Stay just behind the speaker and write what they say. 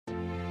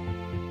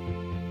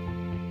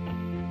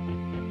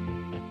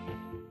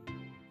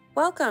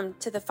Welcome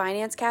to the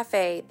Finance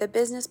Cafe, the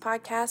business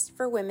podcast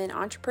for women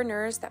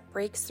entrepreneurs that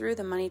breaks through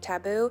the money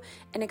taboo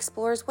and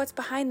explores what's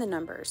behind the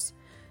numbers.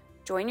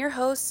 Join your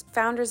hosts,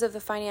 founders of the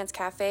Finance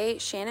Cafe,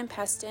 Shannon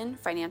Peston,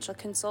 financial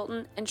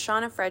consultant, and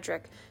Shauna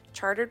Frederick,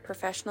 chartered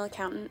professional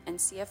accountant and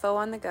CFO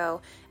on the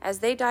go, as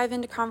they dive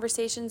into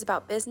conversations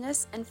about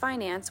business and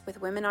finance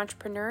with women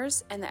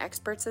entrepreneurs and the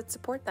experts that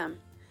support them.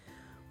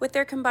 With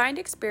their combined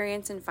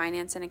experience in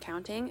finance and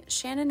accounting,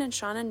 Shannon and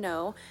Shauna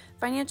know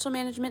financial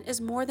management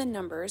is more than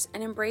numbers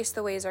and embrace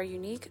the ways our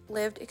unique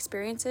lived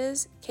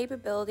experiences,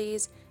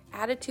 capabilities,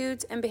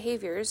 attitudes, and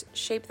behaviors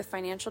shape the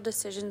financial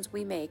decisions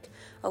we make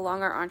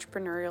along our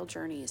entrepreneurial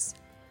journeys.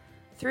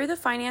 Through the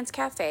Finance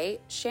Cafe,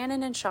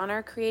 Shannon and Shauna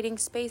are creating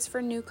space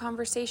for new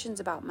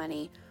conversations about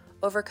money,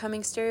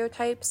 overcoming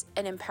stereotypes,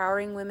 and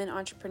empowering women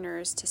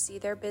entrepreneurs to see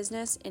their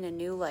business in a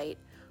new light,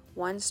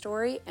 one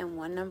story and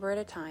one number at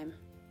a time.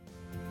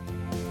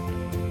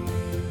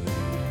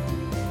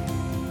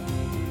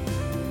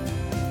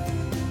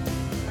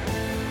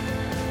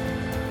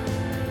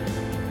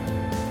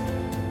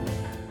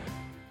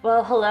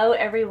 Well, hello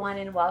everyone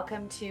and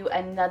welcome to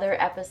another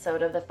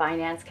episode of the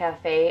Finance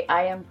Cafe.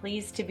 I am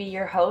pleased to be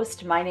your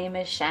host. My name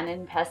is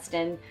Shannon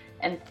Peston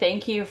and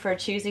thank you for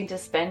choosing to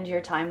spend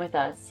your time with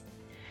us.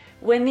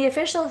 When the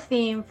official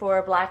theme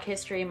for Black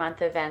History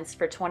Month events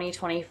for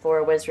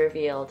 2024 was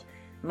revealed,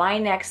 my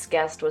next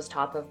guest was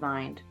top of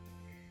mind.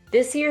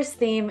 This year's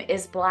theme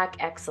is Black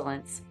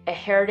Excellence, a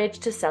heritage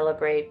to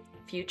celebrate,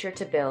 future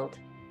to build.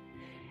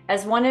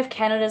 As one of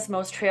Canada's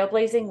most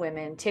trailblazing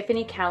women,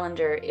 Tiffany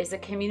Callender is a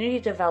community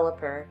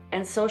developer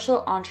and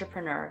social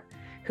entrepreneur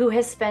who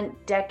has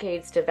spent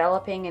decades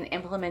developing and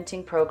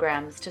implementing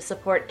programs to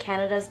support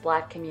Canada's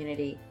Black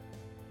community.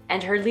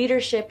 And her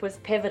leadership was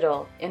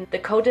pivotal in the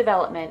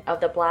co-development of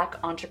the Black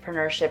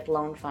Entrepreneurship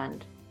Loan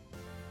Fund.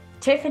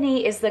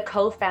 Tiffany is the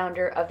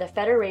co-founder of the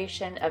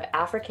Federation of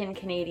African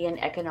Canadian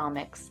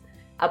Economics,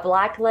 a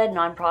Black-led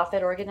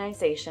nonprofit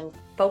organization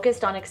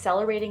focused on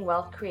accelerating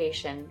wealth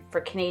creation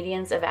for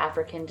Canadians of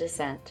African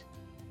descent.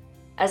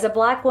 As a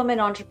Black woman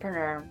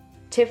entrepreneur,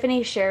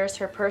 Tiffany shares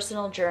her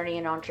personal journey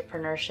in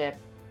entrepreneurship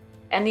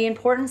and the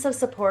importance of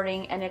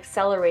supporting and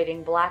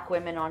accelerating Black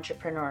women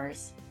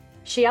entrepreneurs.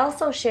 She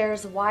also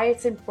shares why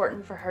it's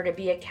important for her to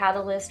be a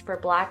catalyst for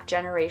Black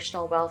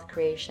generational wealth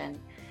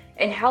creation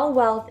and how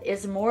wealth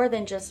is more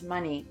than just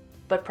money,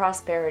 but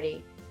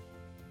prosperity.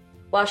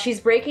 While she's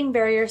breaking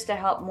barriers to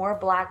help more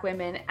Black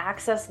women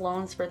access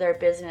loans for their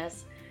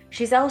business,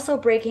 she's also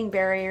breaking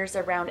barriers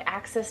around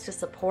access to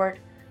support,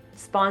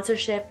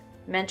 sponsorship,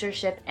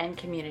 mentorship, and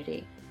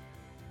community.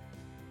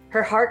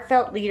 Her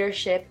heartfelt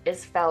leadership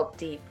is felt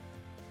deep,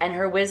 and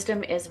her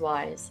wisdom is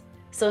wise.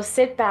 So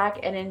sit back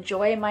and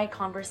enjoy my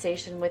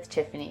conversation with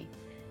Tiffany,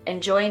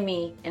 and join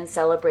me in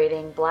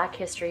celebrating Black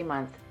History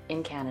Month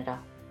in Canada.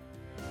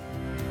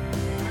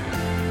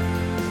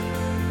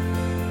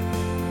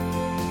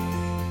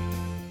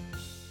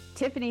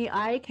 Tiffany,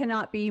 I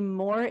cannot be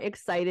more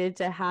excited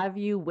to have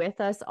you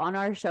with us on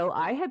our show.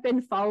 I have been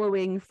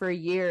following for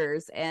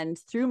years, and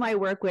through my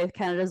work with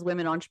Canada's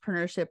Women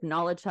Entrepreneurship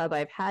Knowledge Hub,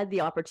 I've had the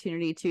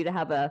opportunity to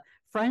have a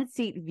front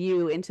seat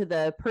view into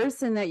the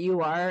person that you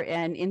are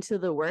and into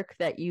the work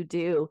that you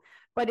do.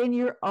 But in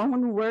your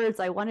own words,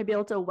 I want to be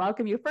able to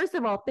welcome you. First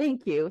of all,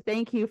 thank you.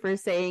 Thank you for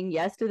saying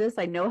yes to this.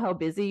 I know how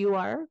busy you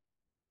are.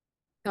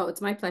 Oh,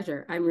 it's my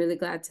pleasure. I'm really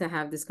glad to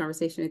have this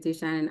conversation with you,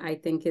 Shannon. I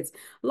think it's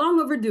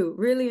long overdue,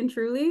 really and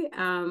truly.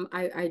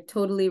 I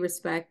totally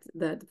respect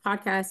the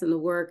podcast and the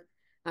work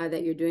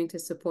that you're doing to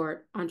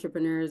support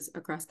entrepreneurs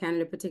across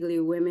Canada, particularly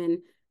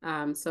women.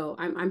 So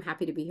I'm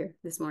happy to be here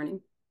this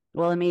morning.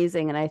 Well,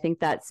 amazing. And I think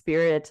that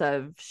spirit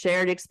of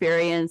shared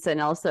experience and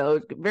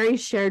also very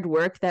shared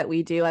work that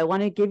we do, I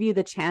want to give you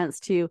the chance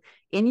to,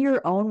 in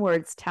your own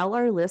words, tell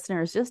our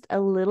listeners just a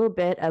little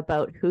bit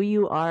about who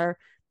you are,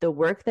 the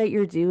work that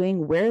you're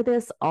doing, where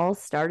this all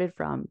started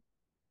from.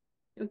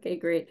 Okay,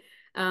 great.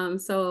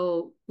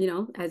 So,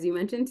 as you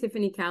mentioned,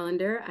 Tiffany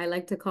Callender, I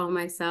like to call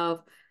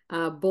myself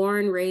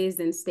born,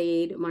 raised, and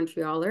stayed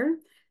Montrealer.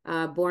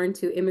 Born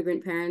to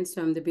immigrant parents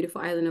from the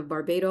beautiful island of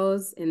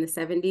Barbados in the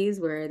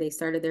 70s, where they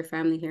started their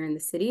family here in the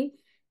city.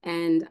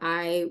 And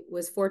I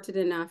was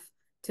fortunate enough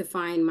to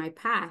find my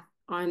path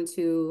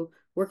onto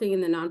working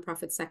in the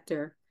nonprofit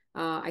sector.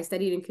 I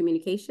studied in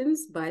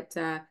communications, but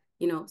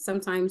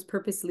sometimes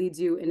purpose leads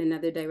you in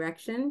another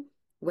direction,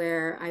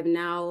 where I've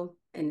now,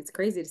 and it's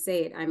crazy to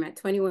say it, I'm at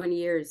 21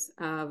 years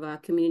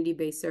of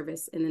community-based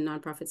service in the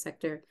nonprofit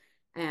sector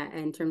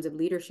in terms of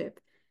leadership.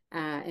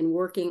 And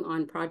working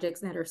on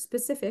projects that are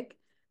specific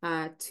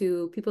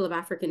to people of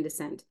African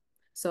descent.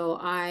 So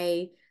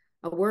I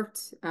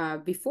worked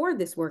before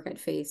this work at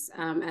FACE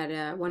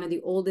at one of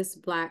the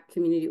oldest Black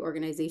community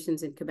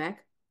organizations in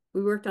Quebec.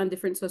 We worked on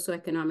different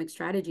socioeconomic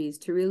strategies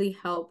to really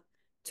help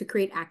to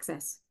create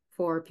access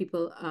for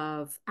people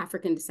of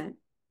African descent,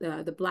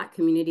 the Black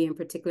community in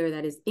particular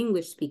that is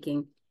English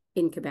speaking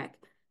in Quebec.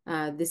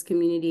 This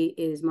community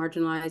is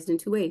marginalized in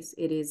two ways.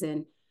 It is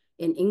an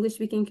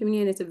English-speaking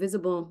community, and it's a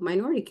visible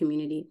minority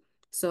community.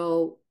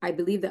 So I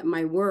believe that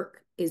my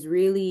work is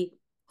really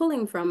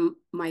pulling from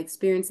my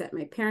experience that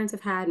my parents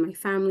have had, my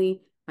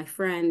family, my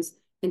friends,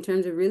 in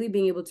terms of really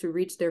being able to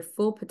reach their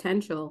full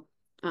potential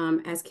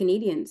as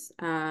Canadians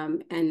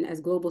and as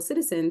global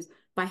citizens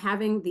by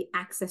having the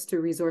access to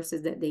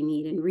resources that they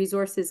need. And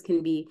resources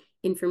can be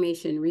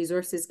information,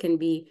 resources can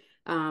be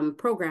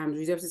programs,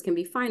 resources can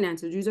be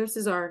finances,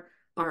 resources are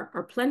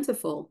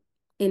plentiful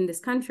in this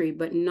country,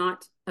 but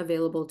not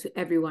available to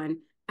everyone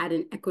at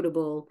an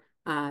equitable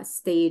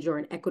stage or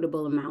an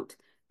equitable amount.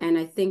 And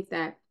I think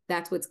that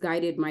that's what's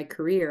guided my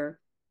career.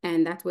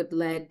 And that's what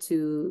led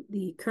to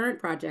the current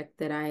project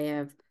that I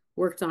have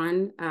worked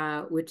on,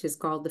 which is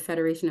called the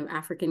Federation of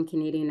African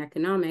Canadian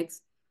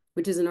Economics,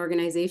 which is an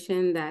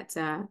organization that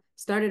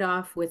started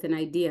off with an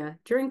idea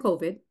during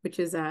COVID, which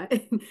is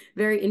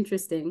very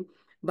interesting.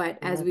 But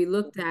as we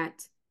looked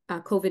at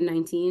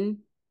COVID-19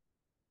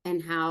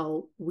 and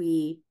how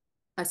we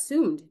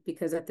assumed,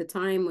 because at the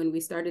time when we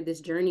started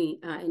this journey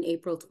in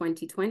April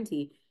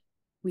 2020,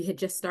 we had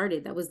just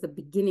started. That was the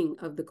beginning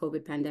of the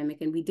COVID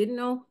pandemic. And we didn't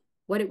know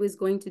what it was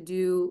going to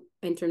do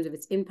in terms of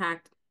its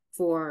impact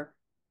for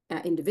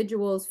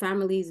individuals,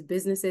 families,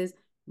 businesses.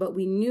 But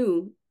we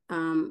knew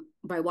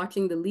by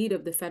watching the lead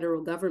of the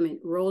federal government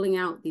rolling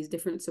out these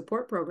different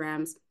support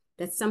programs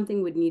that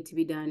something would need to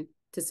be done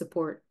to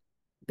support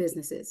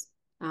businesses.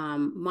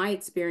 My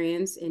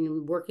experience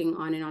in working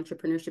on an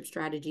entrepreneurship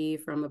strategy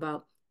from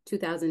about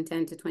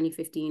 2010 to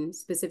 2015,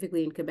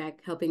 specifically in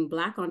Quebec, helping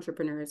Black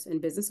entrepreneurs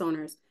and business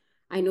owners,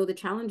 I know the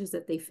challenges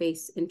that they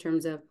face in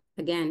terms of,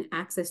 again,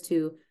 access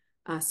to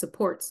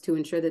supports to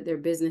ensure that their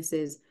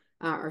businesses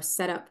are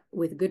set up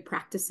with good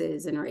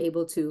practices and are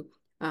able to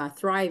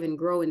thrive and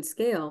grow and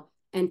scale,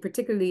 and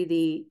particularly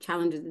the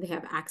challenges that they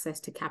have access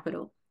to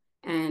capital.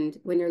 And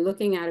when you're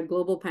looking at a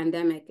global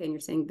pandemic and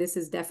you're saying this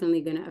is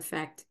definitely going to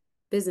affect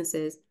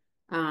businesses,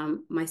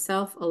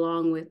 myself,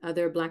 along with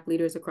other Black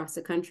leaders across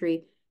the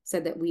country,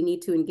 said that we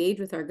need to engage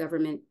with our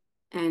government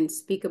and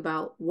speak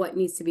about what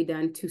needs to be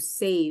done to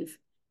save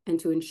and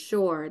to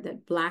ensure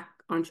that Black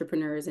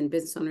entrepreneurs and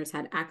business owners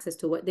had access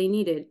to what they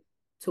needed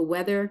to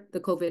weather the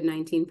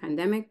COVID-19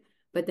 pandemic,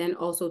 but then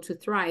also to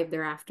thrive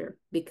thereafter,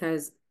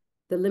 because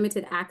the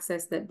limited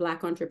access that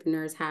Black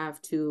entrepreneurs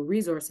have to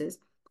resources,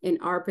 in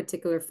our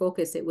particular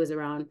focus, it was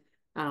around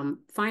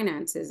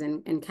finances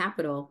and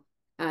capital.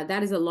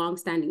 That is a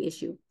longstanding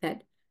issue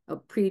that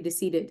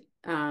preceded,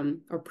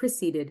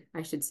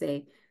 I should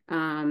say,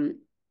 the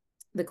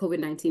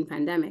COVID-19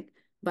 pandemic.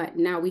 But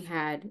now we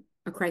had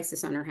a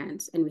crisis on our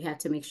hands, and we had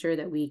to make sure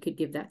that we could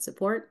give that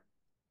support.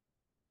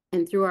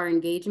 And through our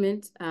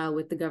engagement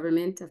with the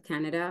government of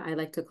Canada, I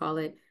like to call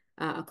it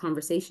a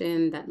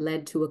conversation that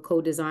led to a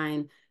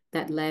co-design,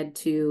 that led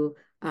to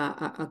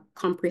a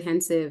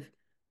comprehensive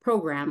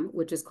program,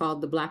 which is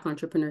called the Black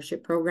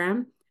Entrepreneurship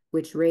Program,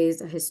 which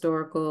raised a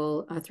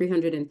historical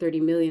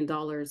 $330 million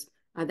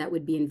that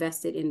would be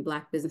invested in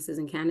Black businesses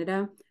in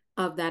Canada.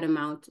 Of that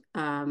amount,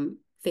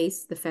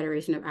 FACE, the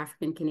Federation of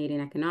African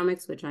Canadian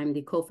Economics, which I'm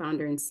the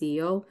co-founder and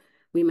CEO,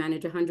 we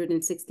manage a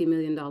 $160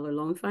 million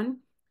loan fund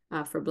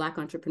for Black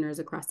entrepreneurs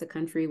across the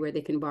country, where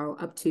they can borrow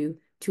up to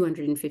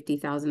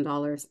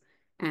 $250,000.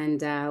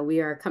 And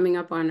we are coming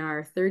up on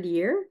our third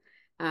year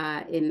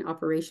in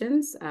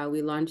operations.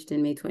 We launched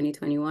in May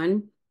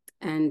 2021.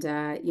 And,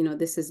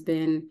 this has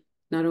been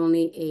not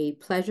only a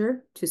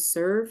pleasure to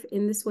serve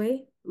in this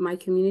way, my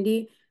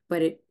community,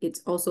 but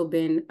it's also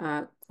been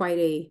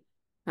quite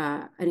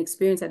an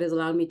experience that has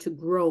allowed me to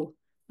grow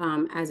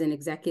as an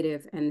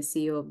executive and the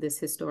CEO of this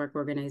historic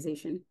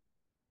organization.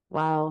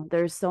 Wow,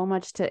 there's so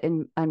much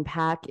to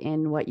unpack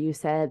in what you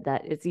said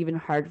that it's even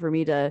hard for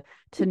me to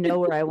know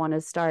where I want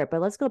to start.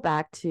 But let's go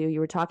back to, you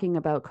were talking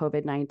about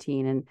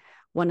COVID-19, and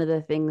one of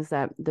the things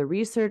that the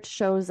research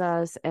shows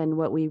us and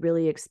what we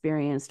really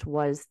experienced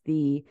was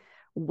the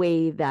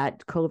way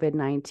that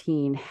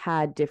COVID-19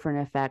 had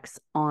different effects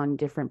on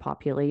different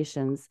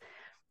populations.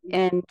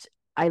 And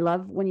I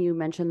love when you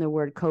mentioned the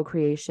word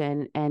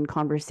co-creation and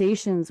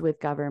conversations with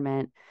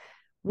government.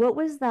 What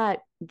was that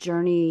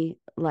journey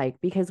like?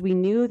 Because we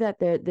knew that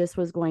this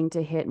was going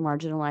to hit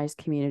marginalized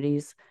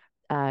communities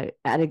at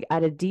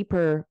a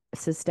deeper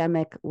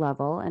systemic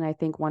level. And I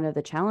think one of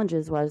the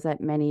challenges was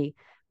that many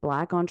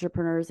Black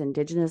entrepreneurs,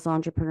 Indigenous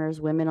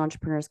entrepreneurs, women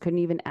entrepreneurs couldn't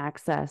even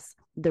access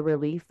the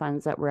relief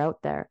funds that were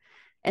out there.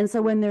 And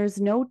so when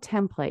there's no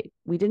template,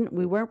 we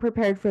weren't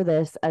prepared for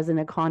this as an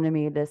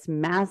economy, this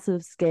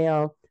massive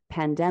scale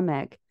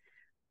pandemic.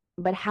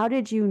 But how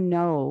did you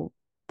know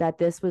that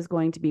this was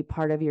going to be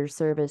part of your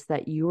service,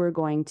 that you were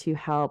going to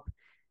help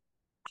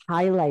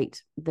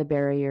highlight the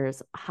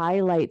barriers,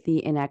 highlight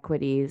the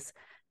inequities,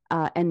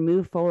 and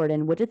move forward?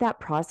 And what did that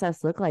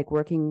process look like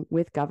working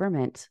with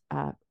government?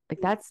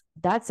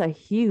 That's a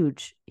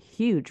huge,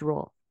 huge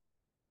role.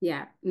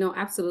 Yeah, no,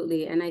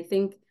 absolutely. And I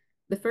think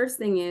the first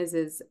thing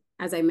is,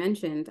 as I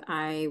mentioned,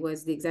 I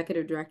was the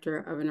executive director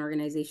of an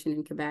organization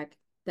in Quebec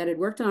that had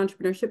worked on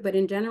entrepreneurship, but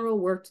in general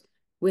worked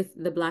with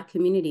the Black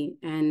community.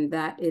 And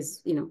that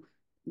is,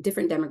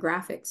 different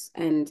demographics.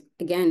 And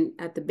again,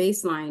 at the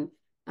baseline,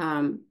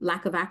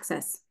 lack of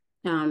access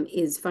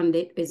is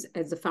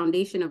the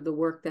foundation of the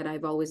work that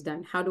I've always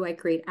done. How do I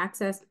create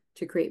access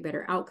to create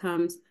better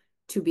outcomes,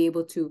 to be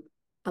able to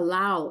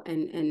allow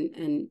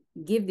and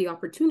give the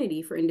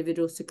opportunity for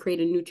individuals to create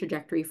a new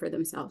trajectory for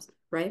themselves,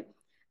 right?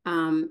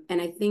 And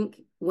I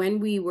think when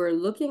we were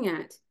looking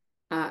at,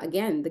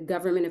 again, the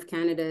government of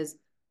Canada's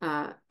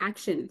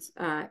actions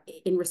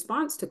in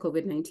response to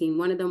COVID-19,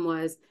 one of them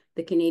was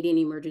the Canadian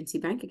Emergency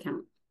Bank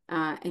Account.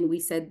 And we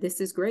said,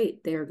 this is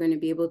great. They're going to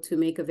be able to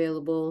make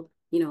available,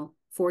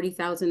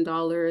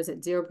 $40,000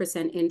 at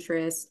 0%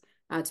 interest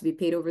to be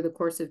paid over the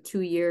course of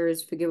 2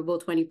 years, forgivable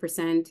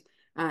 20%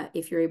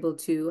 if you're able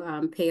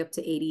to pay up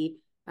to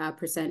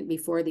 80%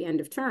 before the end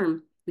of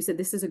term. We said,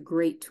 this is a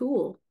great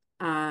tool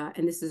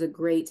and this is a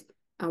great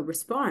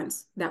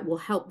response that will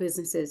help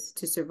businesses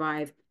to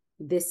survive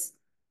this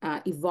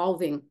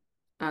evolving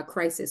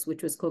crisis,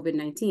 which was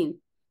COVID-19.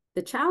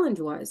 The challenge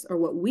was, or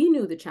what we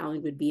knew the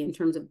challenge would be in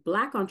terms of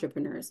Black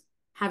entrepreneurs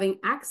having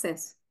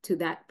access to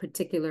that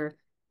particular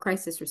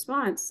crisis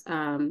response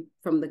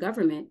from the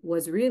government,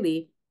 was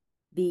really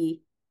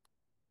the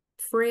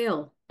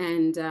frail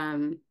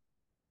and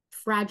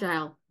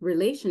fragile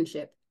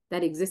relationship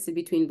that existed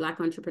between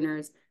Black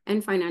entrepreneurs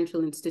and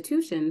financial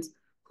institutions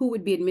who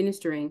would be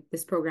administering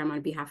this program on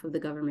behalf of the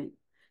government.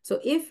 So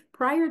if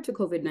prior to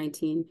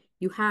COVID-19,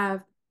 you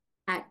have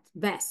at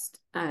best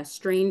a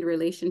strained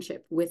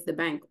relationship with the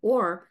bank,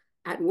 or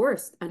at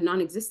worst, a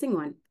non-existing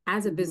one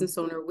as a business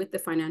owner with the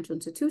financial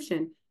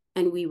institution,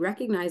 and we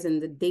recognize,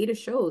 and the data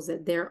shows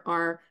that there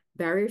are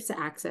barriers to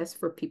access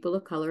for people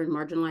of color and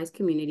marginalized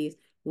communities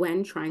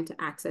when trying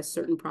to access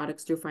certain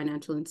products through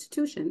financial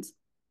institutions.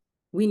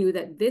 We knew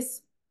that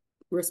this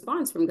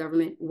response from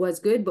government was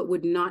good, but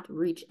would not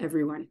reach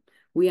everyone.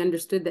 We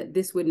understood that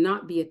this would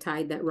not be a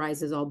tide that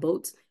rises all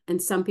boats, and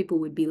some people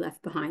would be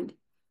left behind.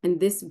 And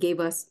this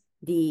gave us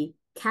the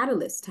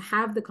catalyst to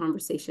have the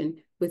conversation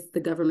with the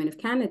government of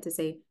Canada to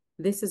say,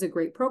 this is a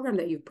great program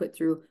that you've put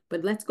through,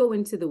 but let's go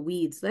into the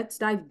weeds. Let's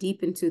dive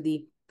deep into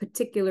the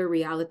particular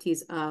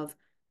realities of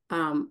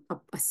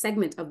a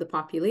segment of the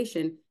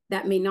population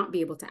that may not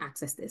be able to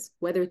access this,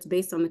 whether it's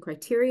based on the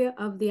criteria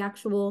of the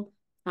actual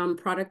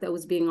product that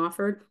was being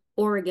offered,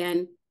 or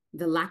again,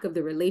 the lack of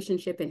the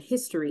relationship and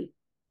history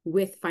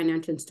with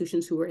financial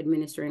institutions who were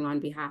administering on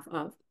behalf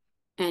of.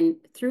 And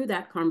through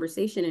that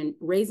conversation and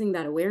raising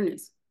that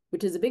awareness,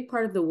 which is a big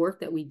part of the work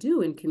that we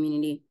do in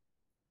community,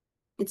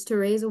 it's to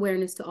raise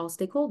awareness to all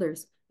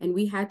stakeholders. And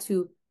we had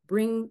to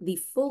bring the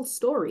full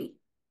story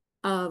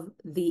of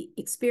the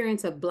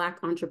experience of Black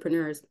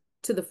entrepreneurs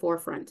to the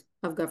forefront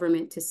of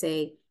government to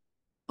say,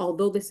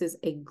 although this is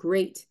a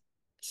great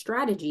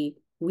strategy,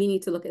 we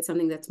need to look at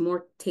something that's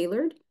more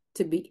tailored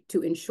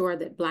to ensure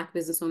that Black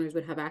business owners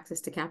would have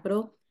access to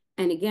capital.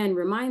 And again,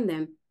 remind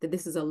them that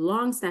this is a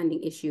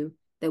long-standing issue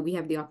that we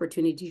have the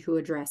opportunity to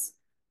address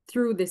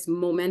through this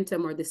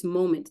momentum or this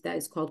moment that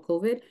is called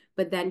COVID,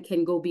 but then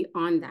can go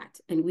beyond that.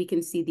 And we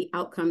can see the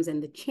outcomes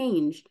and the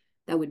change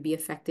that would be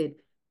affected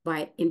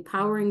by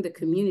empowering the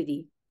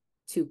community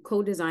to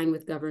co-design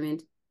with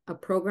government a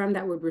program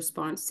that would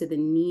respond to the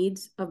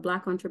needs of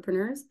Black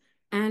entrepreneurs,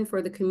 and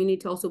for the community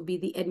to also be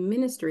the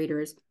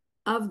administrators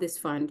of this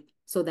fund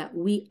so that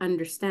we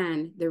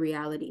understand the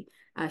reality.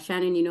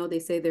 Shannon, they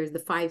say there's the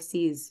 5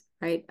 C's,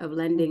 right, of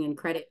lending and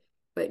credit.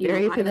 But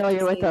very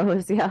familiar with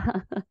those,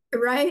 yeah.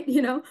 Right,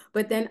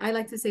 but then I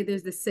like to say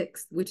there's the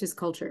 6th, which is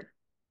culture.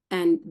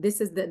 And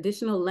this is the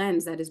additional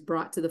lens that is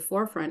brought to the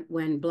forefront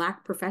when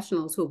Black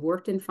professionals who have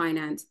worked in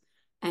finance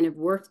and have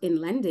worked in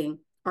lending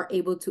are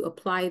able to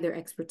apply their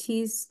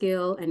expertise,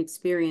 skill, and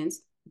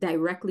experience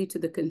directly to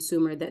the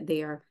consumer that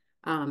they are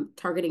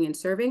targeting and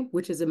serving,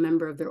 which is a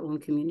member of their own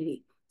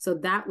community. So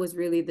that was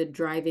really the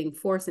driving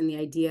force and the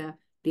idea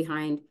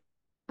behind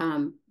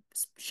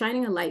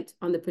shining a light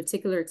on the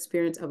particular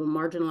experience of a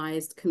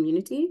marginalized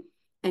community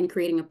and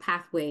creating a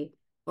pathway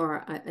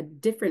or a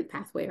different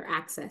pathway or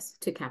access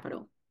to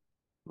capital.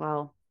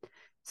 Wow.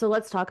 So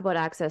let's talk about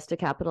access to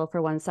capital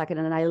for 1 second.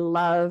 And I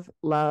love,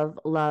 love,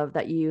 love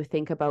that you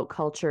think about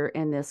culture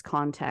in this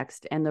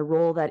context and the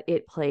role that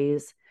it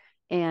plays.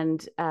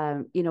 And,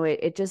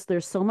 it just,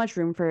 there's so much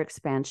room for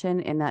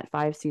expansion in that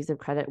 5 C's of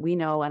credit. We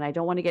know, and I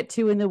don't want to get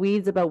too in the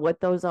weeds about what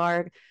those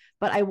are,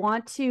 but I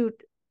want to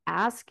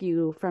ask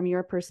you from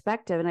your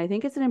perspective. And I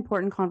think it's an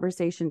important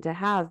conversation to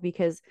have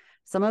because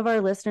some of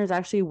our listeners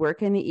actually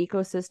work in the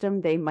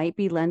ecosystem. They might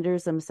be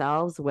lenders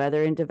themselves,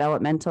 whether in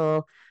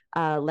developmental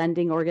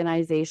lending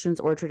organizations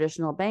or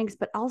traditional banks,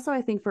 but also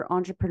I think for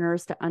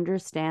entrepreneurs to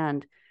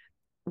understand,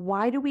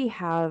 why do we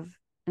have,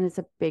 and it's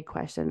a big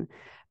question,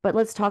 but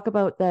let's talk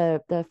about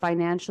the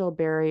financial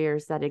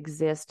barriers that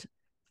exist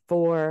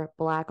for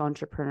Black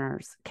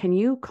entrepreneurs. Can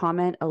you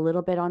comment a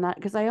little bit on that?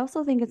 Because I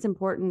also think it's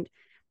important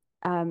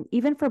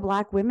even for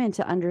Black women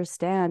to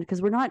understand,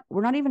 because we're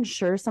not even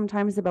sure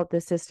sometimes about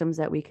the systems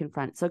that we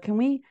confront. So can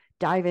we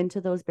dive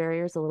into those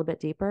barriers a little bit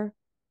deeper?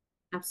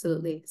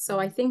 Absolutely. So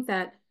I think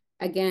that,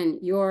 again,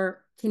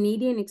 your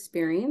Canadian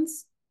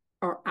experience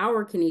or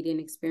our Canadian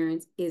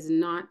experience is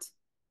not,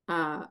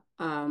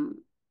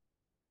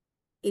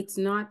 it's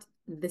not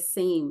the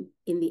same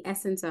in the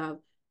essence of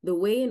the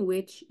way in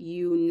which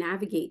you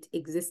navigate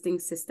existing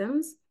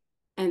systems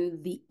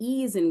and the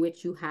ease in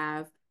which you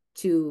have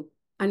to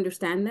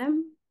understand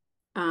them,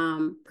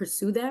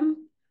 pursue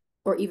them,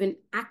 or even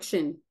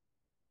action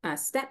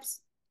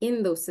steps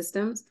in those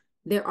systems.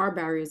 There are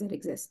barriers that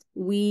exist.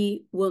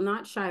 We will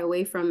not shy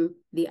away from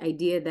the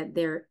idea that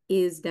there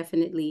is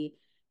definitely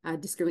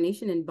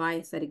discrimination and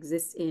bias that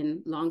exists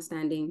in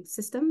longstanding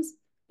systems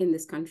in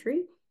this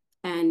country,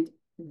 and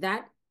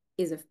that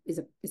is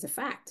a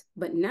fact.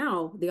 But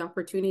now the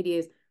opportunity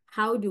is,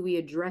 how do we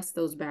address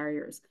those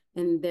barriers?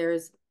 And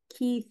there's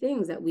key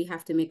things that we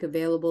have to make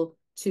available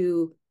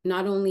to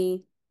not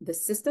only the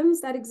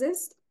systems that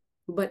exist,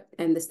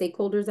 and the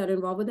stakeholders that are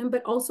involved with them,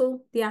 but also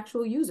the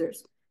actual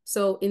users.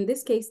 So in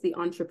this case, the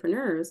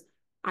entrepreneurs,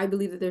 I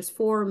believe that there's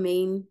 4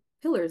 main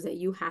pillars that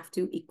you have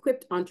to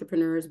equip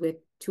entrepreneurs with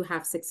to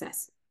have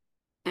success.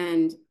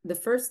 And the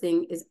first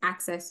thing is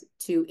access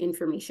to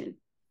information.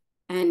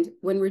 And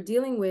when we're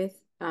dealing with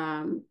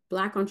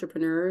Black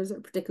entrepreneurs,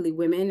 particularly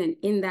women, and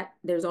in that,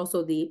 there's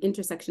also the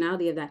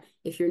intersectionality of that.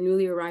 If you're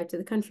newly arrived to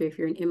the country, if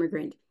you're an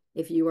immigrant,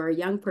 if you are a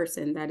young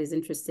person that is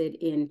interested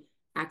in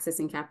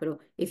accessing capital,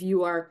 if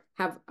you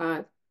have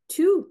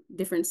 2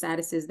 different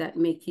statuses that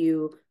make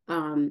you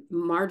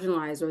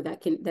marginalized, or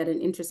that an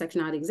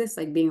intersectionality exists,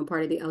 like being a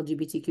part of the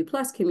LGBTQ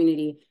plus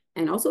community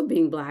and also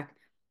being Black,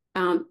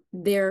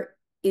 there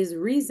is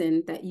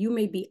reason that you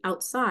may be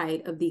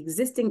outside of the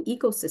existing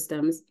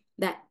ecosystems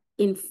that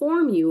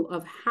inform you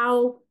of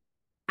how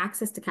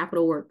access to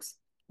capital works,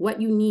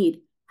 what you need,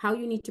 how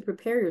you need to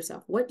prepare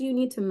yourself, what do you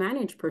need to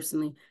manage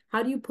personally,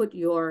 how do you put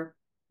your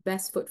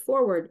best foot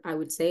forward, I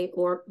would say,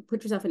 or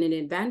put yourself in an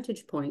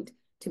advantage point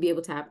to be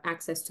able to have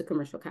access to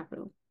commercial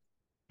capital.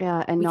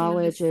 Yeah, and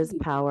knowledge is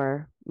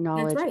power.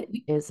 Knowledge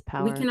is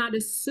power. We cannot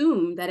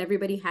assume that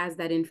everybody has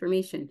that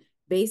information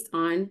based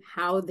on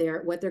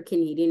what their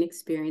Canadian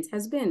experience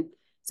has been.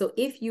 So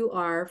if you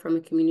are from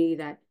a community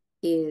that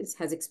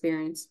has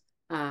experienced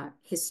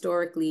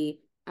historically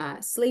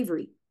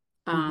slavery,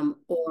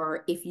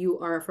 or if you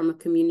are from a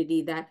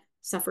community that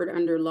suffered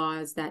under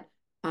laws that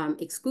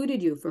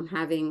excluded you from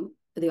having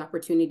the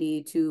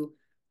opportunity to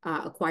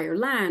acquire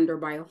land or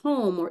buy a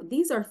home, or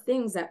these are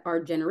things that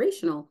are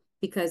generational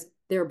because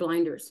they're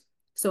blinders.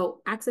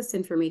 So access to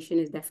information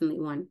is definitely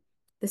one.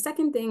 The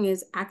second thing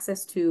is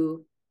access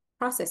to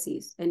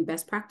processes and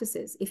best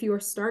practices. If you are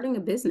starting a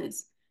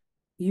business,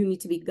 you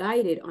need to be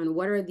guided on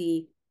what are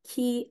the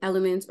key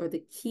elements or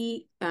the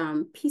key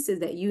pieces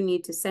that you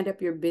need to set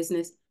up your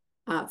business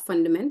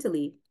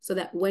fundamentally, so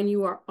that when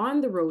you are on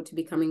the road to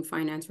becoming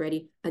finance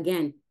ready,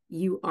 again,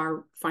 you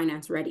are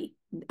finance ready.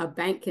 A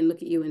bank can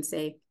look at you and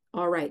say,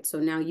 all right, so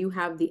now you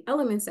have the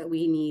elements that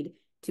we need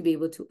to be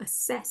able to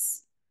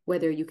assess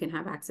whether you can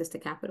have access to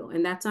capital.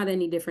 And that's not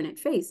any different at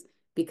Face,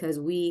 because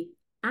we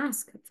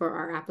ask for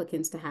our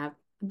applicants to have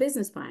a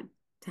business plan,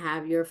 to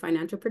have your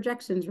financial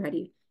projections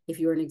ready. If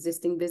you're an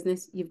existing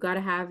business, you've got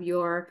to have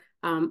your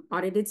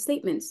audited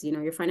statements,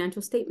 your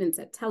financial statements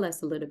that tell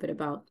us a little bit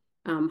about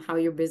how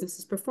your business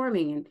is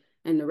performing,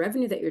 and the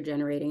revenue that you're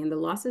generating and the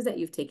losses that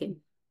you've taken.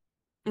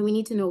 And we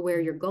need to know where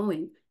you're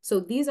going. So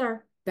these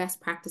are best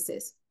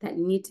practices that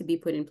need to be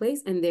put in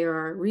place, and there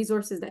are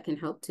resources that can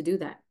help to do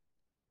that.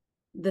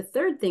 The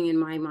third thing in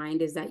my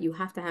mind is that you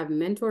have to have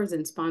mentors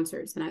and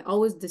sponsors. And I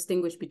always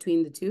distinguish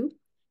between the two,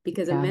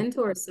 because a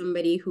mentor is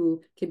somebody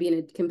who could be in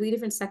a completely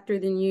different sector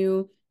than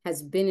you,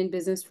 has been in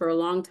business for a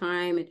long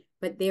time,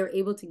 but they are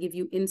able to give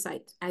you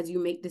insight as you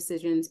make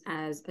decisions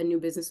as a new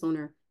business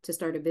owner to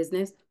start a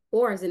business,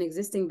 or as an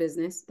existing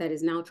business that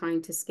is now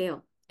trying to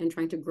scale and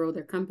trying to grow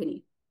their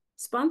company.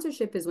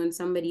 Sponsorship is when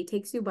somebody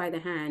takes you by the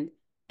hand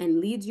and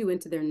leads you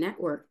into their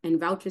network and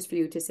vouches for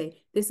you to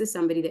say, this is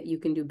somebody that you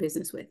can do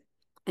business with.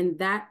 And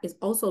that is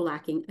also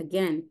lacking,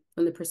 again,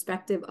 from the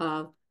perspective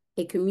of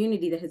a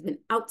community that has been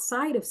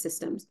outside of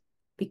systems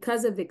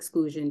because of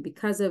exclusion,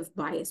 because of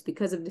bias,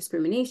 because of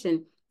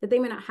discrimination, that they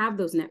may not have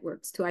those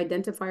networks to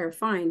identify or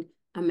find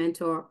a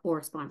mentor or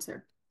a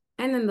sponsor.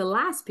 And then the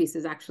last piece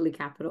is actually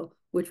capital,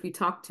 which I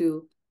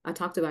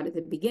talked about at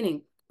the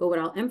beginning. But what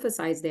I'll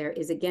emphasize there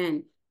is,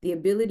 again, the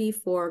ability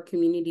for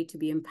community to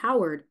be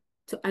empowered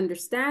to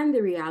understand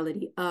the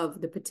reality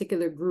of the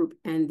particular group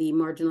and the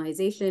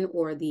marginalization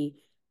or the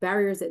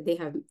barriers that they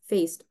have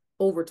faced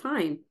over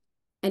time,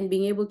 and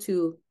being able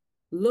to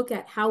look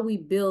at how we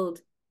build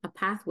a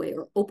pathway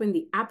or open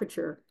the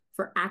aperture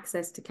for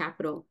access to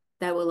capital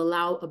that will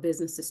allow a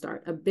business to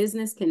start. A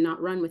business cannot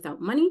run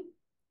without money.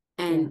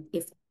 And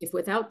if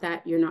without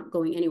that, you're not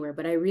going anywhere.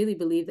 But I really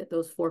believe that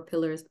those 4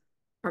 pillars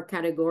are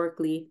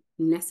categorically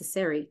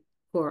necessary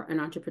for an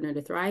entrepreneur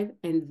to thrive.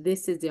 And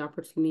this is the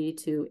opportunity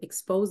to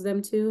expose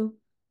them to,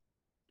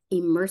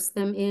 immerse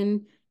them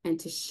in, and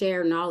to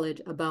share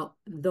knowledge about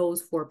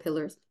those 4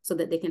 pillars so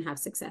that they can have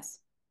success.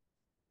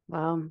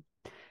 Wow.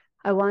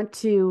 I want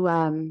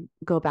to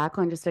go back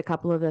on just a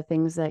couple of the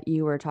things that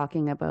you were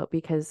talking about,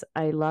 because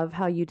I love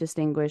how you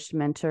distinguished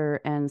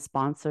mentor and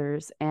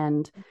sponsors.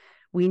 And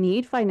we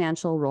need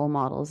financial role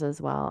models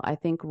as well. I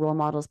think role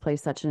models play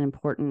such an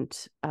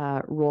important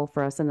role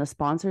for us, and the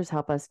sponsors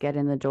help us get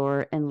in the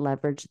door and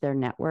leverage their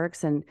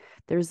networks. And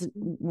there's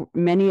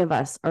many of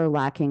us are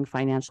lacking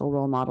financial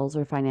role models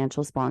or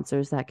financial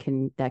sponsors that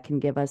can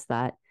give us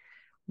that.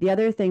 The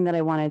other thing that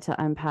I wanted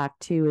to unpack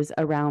too is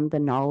around the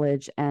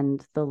knowledge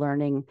and the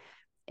learning.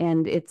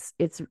 And it's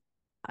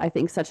I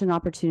think such an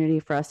opportunity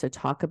for us to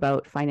talk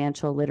about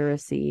financial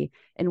literacy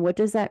and what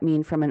does that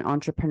mean from an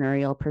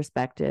entrepreneurial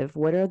perspective?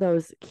 What are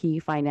those key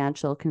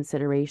financial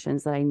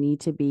considerations that I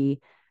need to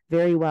be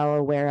very well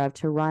aware of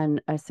to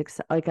run a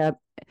success,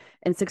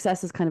 and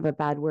success is kind of a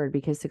bad word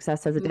because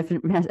success has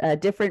a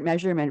different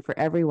measurement for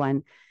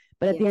everyone.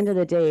 But at the end of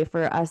the day,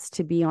 for us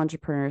to be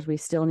entrepreneurs, we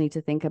still need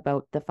to think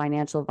about the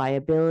financial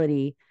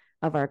viability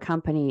of our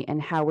company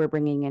and how we're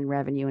bringing in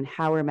revenue and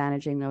how we're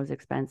managing those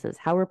expenses,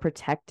 how we're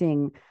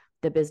protecting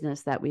the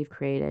business that we've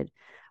created.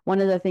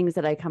 One of the things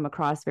that I come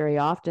across very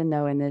often,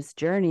 though, in this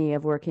journey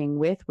of working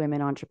with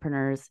women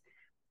entrepreneurs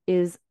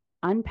is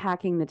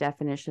unpacking the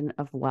definition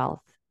of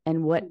wealth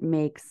and what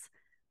makes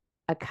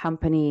a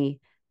company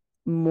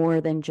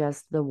more than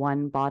just the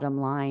one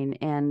bottom line.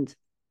 And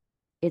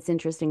it's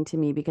interesting to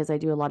me because I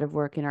do a lot of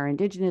work in our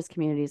Indigenous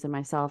communities, and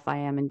myself, I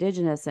am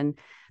Indigenous, and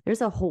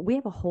we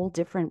have a whole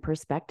different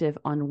perspective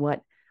on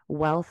what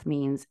wealth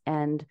means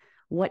and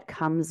what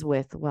comes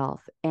with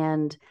wealth.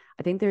 And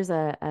I think there's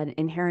an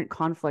inherent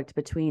conflict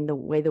between the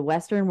way the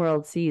Western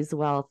world sees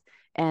wealth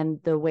and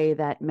the way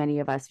that many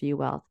of us view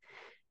wealth.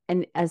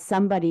 And as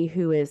somebody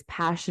who is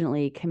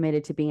passionately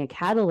committed to being a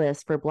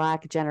catalyst for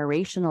Black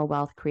generational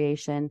wealth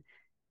creation,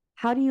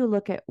 how do you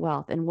look at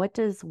wealth and what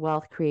does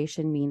wealth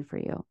creation mean for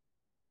you?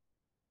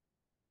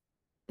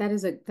 That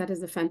is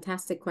a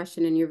fantastic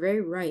question. And you're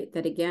very right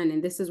that, again,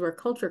 and this is where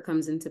culture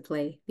comes into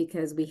play,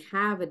 because we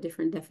have a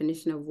different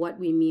definition of what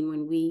we mean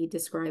when we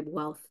describe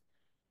wealth.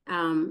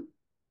 In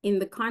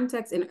the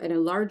context, in a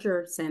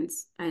larger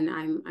sense, and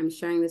I'm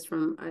sharing this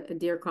from a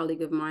dear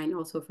colleague of mine,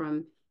 also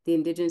from the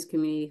Indigenous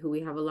community, who we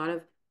have a lot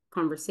of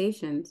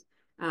conversations,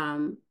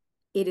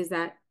 it is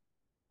that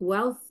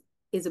wealth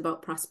is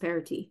about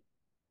prosperity,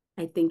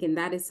 I think, and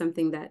that is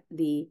something that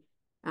the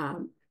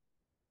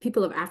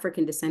people of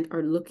African descent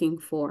are looking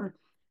for.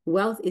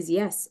 Wealth is,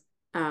 yes,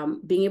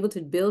 being able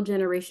to build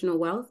generational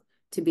wealth,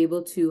 to be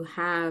able to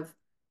have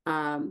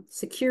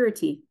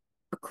security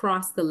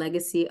across the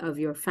legacy of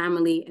your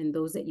family and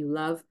those that you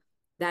love.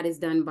 That is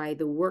done by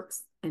the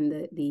works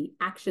and the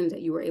actions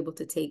that you were able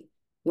to take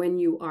when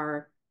you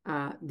are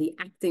the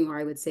acting, or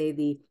I would say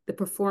the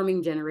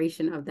performing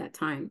generation of that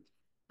time,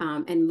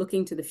 and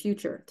looking to the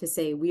future to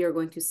say, we are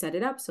going to set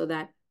it up so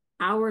that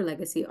our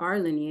legacy, our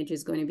lineage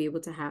is going to be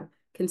able to have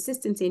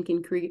consistency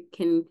and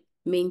can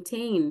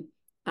maintain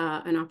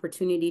an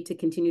opportunity to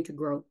continue to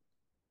grow.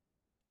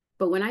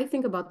 But when I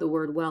think about the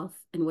word wealth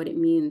and what it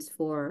means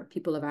for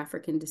people of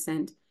African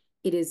descent,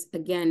 it is,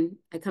 again,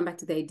 I come back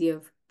to the idea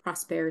of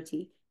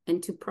prosperity.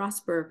 And to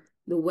prosper,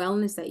 the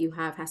wellness that you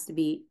have has to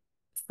be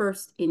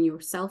first in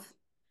yourself,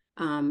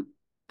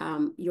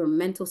 your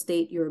mental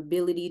state, your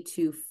ability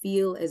to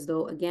feel as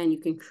though, again, you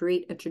can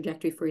create a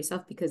trajectory for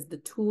yourself because the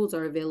tools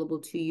are available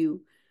to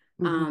you.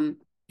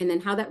 And then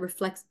how that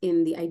reflects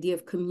in the idea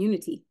of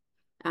community.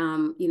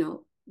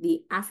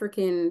 The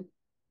African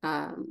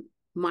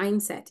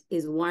mindset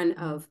is one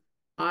of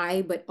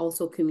I, but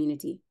also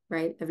community,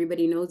 right?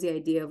 Everybody knows the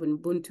idea of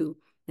Ubuntu,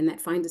 and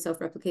that finds itself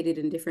replicated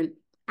in different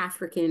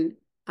African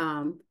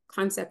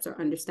concepts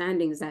or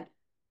understandings, that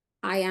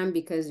I am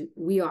because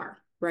we are,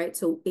 right?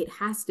 So it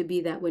has to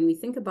be that when we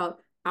think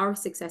about our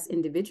success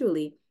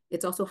individually,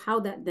 it's also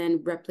how that then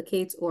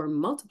replicates or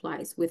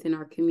multiplies within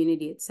our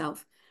community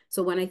itself.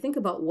 So when I think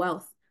about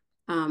wealth,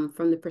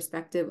 from the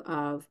perspective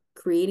of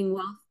creating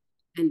wealth,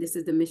 and this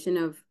is the mission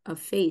of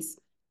FACE,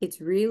 it's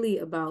really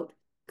about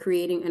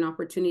creating an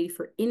opportunity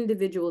for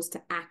individuals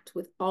to act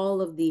with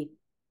all of the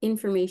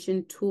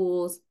information,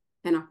 tools,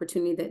 and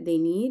opportunity that they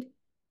need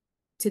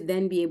to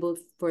then be able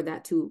for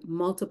that to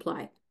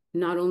multiply,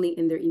 not only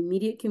in their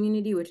immediate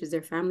community, which is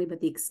their family,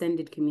 but the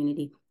extended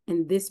community.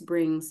 And this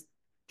brings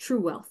true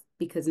wealth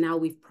because now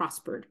we've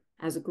prospered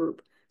as a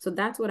group. So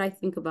that's what I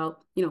think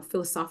about,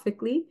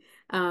 philosophically.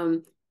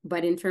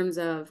 But in terms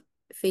of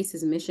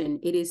FACE's mission,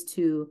 it is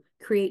to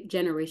create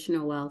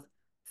generational wealth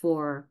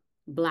for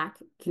Black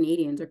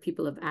Canadians or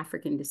people of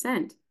African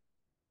descent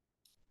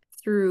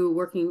through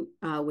working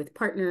with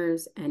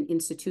partners and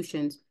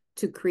institutions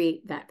to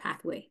create that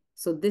pathway.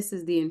 So this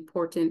is the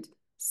important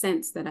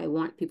sense that I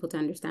want people to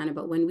understand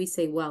about when we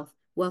say wealth.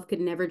 Wealth could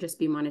never just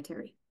be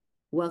monetary.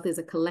 Wealth is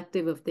a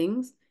collective of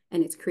things,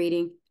 and it's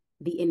creating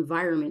the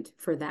environment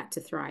for that to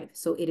thrive.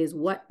 So it is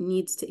what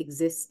needs to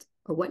exist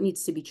or what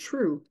needs to be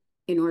true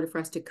in order for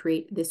us to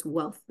create this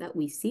wealth that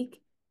we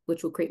seek,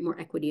 which will create more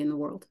equity in the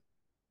world.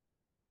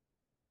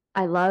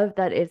 I love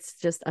that it's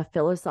just a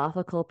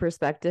philosophical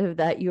perspective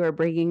that you are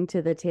bringing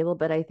to the table,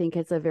 but I think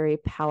it's a very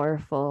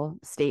powerful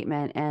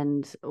statement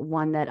and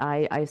one that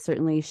I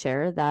certainly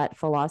share that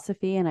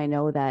philosophy, and I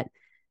know that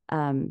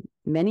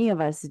many of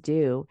us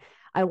do.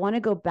 I want to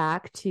go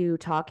back to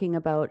talking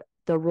about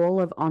the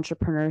role of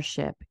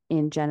entrepreneurship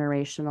in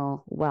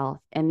generational wealth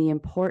and the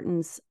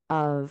importance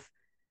of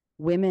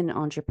women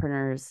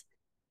entrepreneurs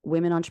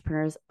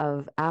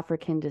of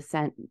African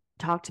descent.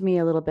 Talk to me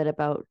a little bit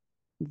about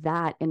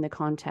that in the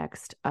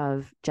context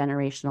of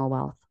generational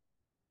wealth.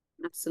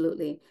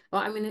 Absolutely.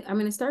 Well, I'm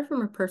gonna start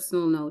from a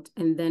personal note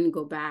and then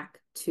go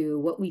back to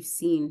what we've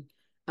seen.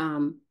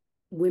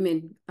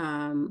 Women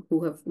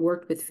who have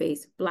worked with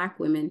FACE, Black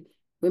women,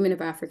 women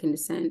of African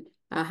descent,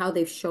 how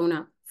they've shown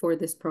up for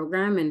this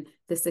program and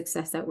the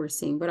success that we're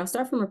seeing. But I'll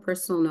start from a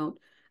personal note.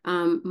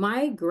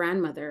 My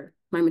grandmother,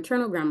 my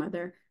maternal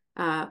grandmother,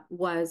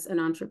 was an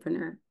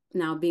entrepreneur.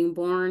 Now, being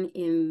born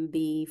in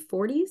the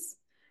 40s,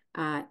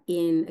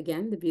 in,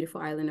 again, the beautiful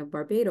island of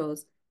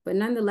Barbados, but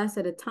nonetheless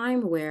at a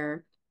time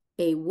where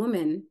a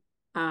woman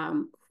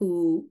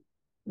who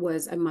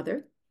was a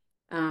mother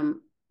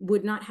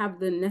would not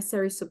have the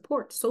necessary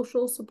support,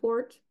 social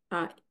support,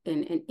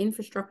 and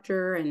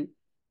infrastructure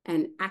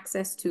and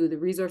access to the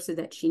resources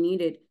that she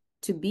needed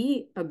to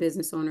be a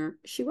business owner.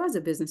 She was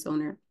a business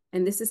owner.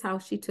 And this is how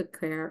she took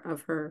care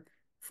of her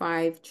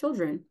 5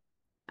 children.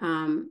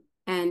 And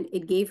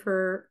it gave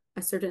her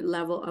a certain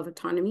level of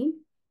autonomy.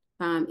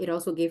 It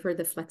also gave her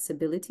the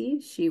flexibility.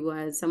 She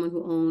was someone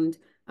who owned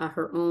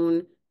her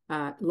own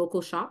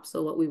local shop,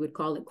 so what we would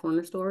call it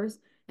corner stores.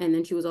 And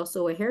then she was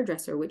also a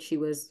hairdresser, which she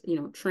was,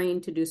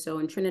 trained to do so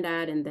in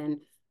Trinidad, and then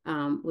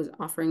was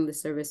offering the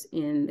service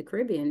in the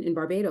Caribbean, in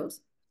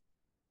Barbados.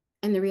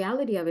 And the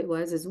reality of it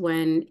is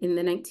when in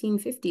the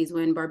 1950s,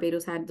 when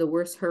Barbados had the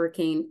worst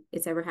hurricane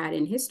it's ever had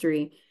in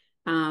history,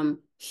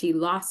 she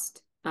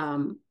lost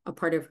a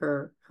part of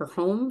her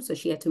home. So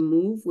she had to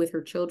move with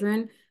her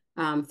children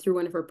through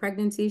one of her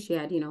pregnancies. She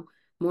had,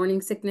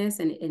 morning sickness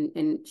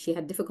and she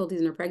had difficulties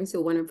in her pregnancy.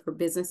 One of her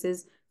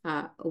businesses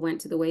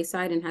went to the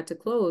wayside and had to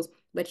close,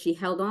 but she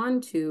held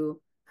on to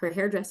her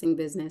hairdressing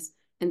business.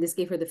 And this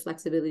gave her the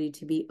flexibility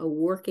to be a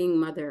working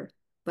mother,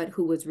 but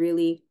who was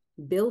really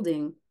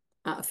building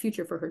a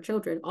future for her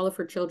children. All of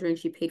her children,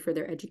 she paid for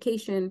their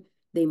education.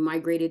 They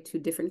migrated to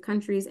different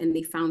countries and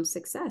they found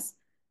success.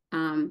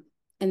 And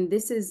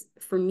this is,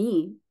 for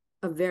me,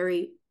 a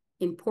very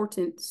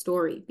important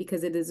story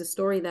because it is a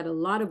story that a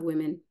lot of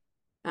women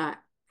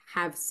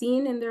have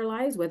seen in their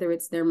lives, whether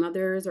it's their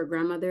mothers or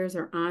grandmothers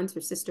or aunts or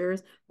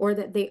sisters, or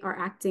that they are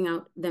acting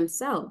out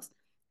themselves.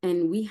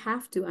 And we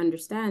have to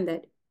understand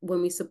that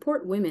when we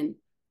support women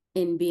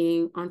in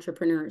being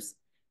entrepreneurs,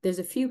 there's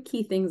a few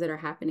key things that are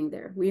happening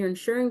there. We are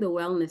ensuring the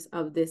wellness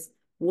of this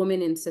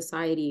woman in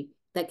society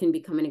that can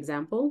become an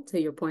example,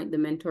 to your point, the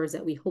mentors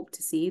that we hope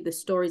to see, the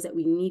stories that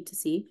we need to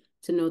see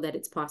to know that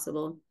it's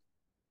possible.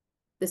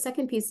 The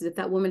second piece is if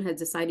that woman has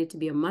decided to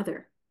be a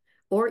mother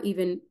or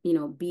even,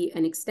 be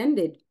an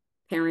extended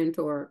parent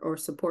or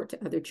support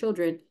to other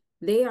children,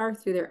 they are,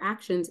 through their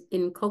actions,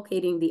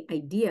 inculcating the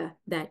idea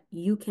that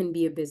you can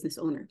be a business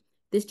owner.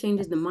 This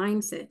changes the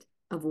mindset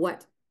of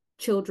what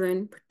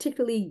children,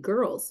 particularly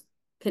girls,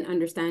 can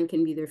understand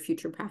can be their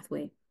future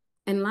pathway.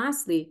 And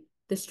lastly,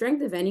 the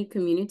strength of any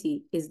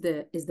community is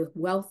the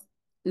wealth,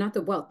 not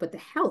the wealth, but the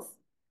health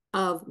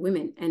of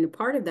women. And a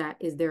part of that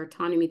is their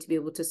autonomy to be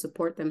able to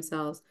support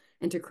themselves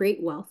and to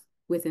create wealth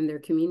within their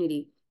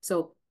community.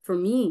 So for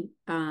me,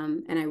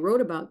 and I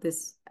wrote about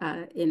this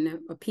in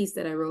a piece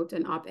that I wrote,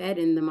 an op-ed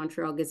in the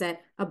Montreal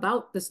Gazette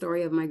about the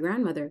story of my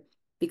grandmother,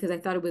 because I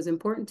thought it was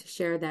important to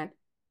share that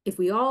if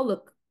we all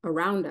look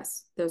around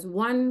us, there's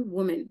one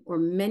woman or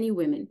many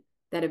women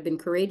that have been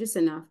courageous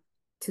enough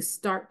to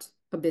start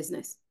a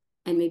business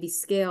and maybe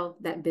scale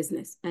that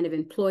business and have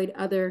employed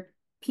other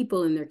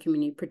people in their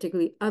community,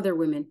 particularly other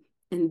women.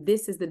 And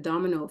this is the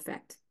domino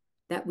effect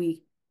that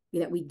we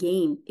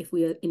gain if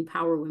we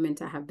empower women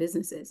to have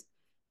businesses.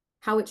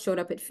 How it showed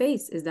up at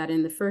FACE is that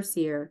in the first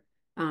year,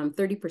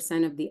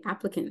 30% of the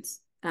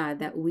applicants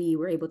that we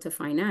were able to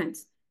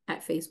finance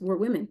at FACE were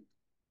women.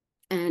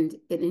 And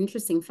an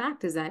interesting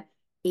fact is that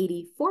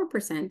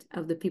 84%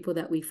 of the people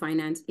that we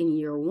financed in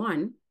year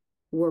 1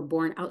 were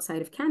born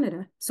outside of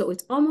Canada. So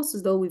it's almost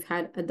as though we've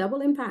had a double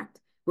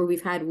impact where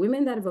we've had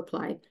women that have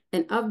applied.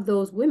 And of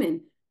those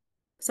women,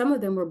 some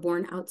of them were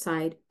born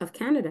outside of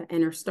Canada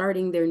and are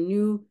starting their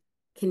new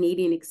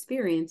Canadian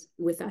experience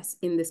with us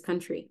in this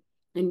country.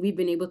 And we've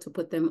been able to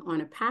put them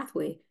on a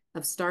pathway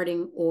of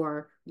starting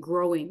or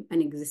growing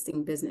an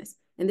existing business.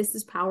 And this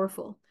is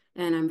powerful.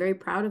 And I'm very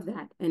proud of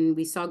that. And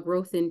we saw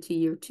growth into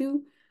year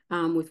 2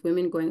 with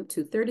women going up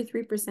to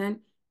 33%.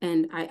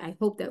 And I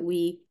hope that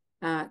we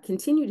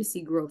continue to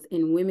see growth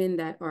in women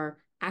that are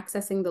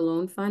accessing the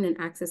loan fund and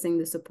accessing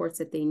the supports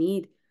that they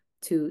need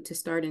to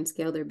start and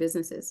scale their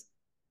businesses.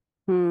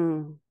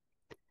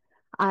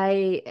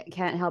 I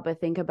can't help but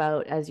think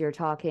about, as you're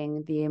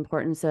talking, the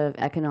importance of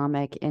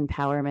economic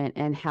empowerment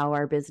and how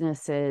our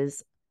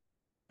businesses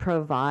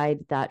provide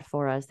that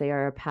for us. They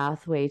are a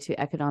pathway to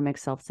economic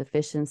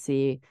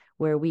self-sufficiency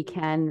where we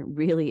can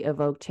really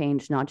evoke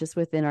change, not just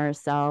within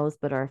ourselves,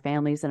 but our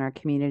families and our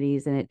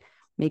communities. And it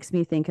makes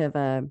me think of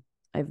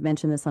I've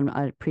mentioned this on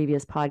a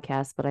previous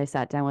podcast, but I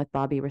sat down with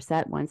Bobby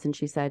Reset once and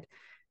she said,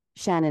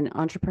 Shannon,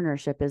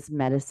 entrepreneurship is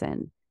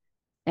medicine.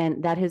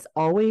 And that has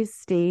always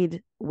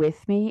stayed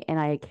with me, and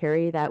I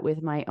carry that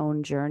with my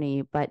own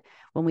journey. But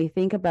when we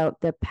think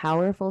about the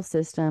powerful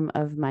system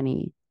of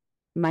money,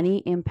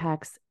 money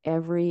impacts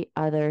every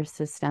other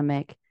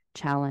systemic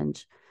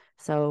challenge.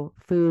 So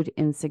food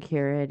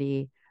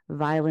insecurity,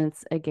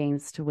 violence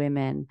against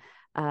women,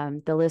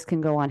 the list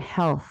can go on,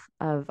 health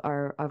of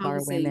our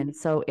women.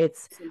 So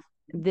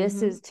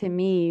this is, to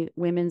me,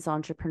 women's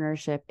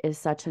entrepreneurship is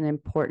such an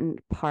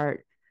important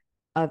part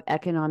of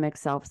economic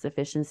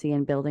self-sufficiency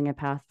and building a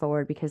path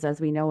forward, because as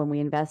we know, when we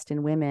invest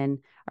in women,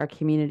 our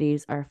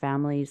communities, our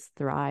families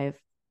thrive.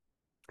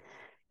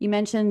 You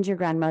mentioned your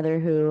grandmother,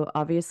 who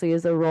obviously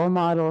is a role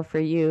model for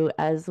you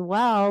as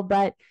well,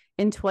 but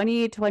in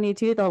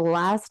 2022, the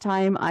last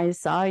time I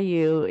saw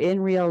you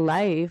in real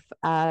life,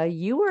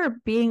 you were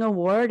being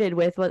awarded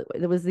with what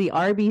was the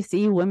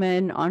RBC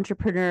Women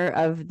Entrepreneur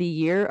of the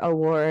Year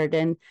award.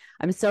 And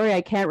I'm sorry,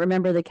 I can't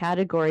remember the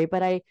category,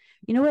 but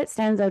you know what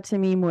stands out to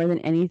me more than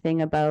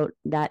anything about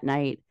that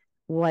night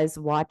was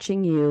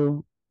watching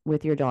you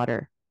with your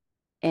daughter.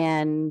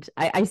 And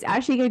I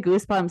actually get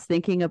goosebumps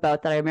thinking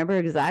about that. I remember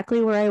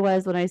exactly where I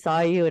was when I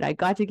saw you, and I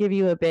got to give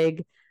you a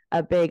big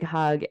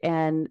hug.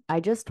 And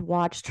I just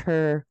watched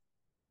her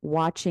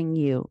watching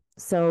you.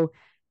 So,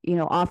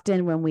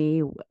 often when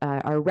we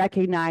are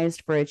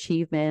recognized for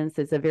achievements,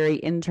 it's a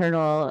very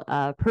internal,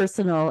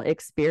 personal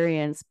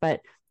experience. But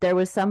there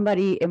was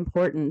somebody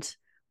important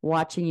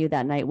watching you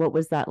that night. What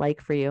was that like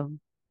for you?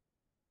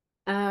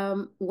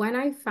 When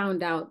I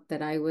found out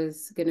that I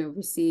was going to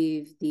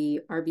receive the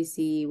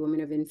RBC Women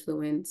of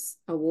Influence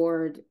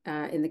Award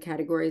in the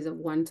categories of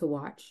One to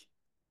Watch,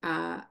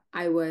 I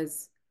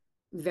was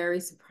very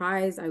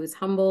surprised. I was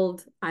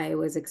humbled. I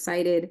was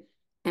excited.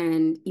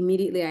 And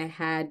immediately I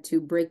had to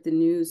break the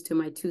news to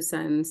my two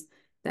sons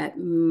that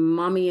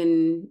mommy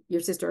and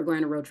your sister are going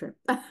on a road trip.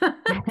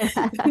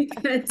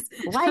 Because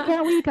why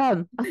can't we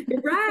come?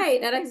 Right.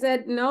 And I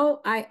said, no,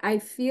 I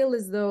feel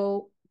as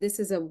though this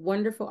is a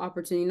wonderful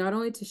opportunity, not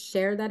only to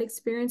share that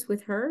experience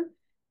with her,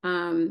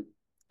 and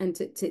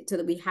to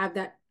that we have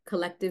that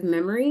collective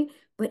memory,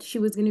 but she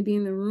was going to be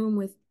in the room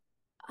with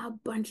a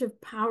bunch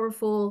of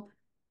powerful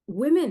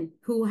women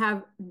who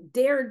have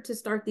dared to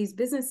start these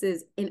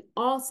businesses in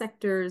all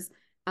sectors,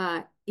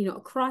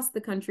 across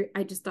the country.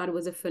 I just thought it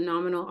was a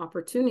phenomenal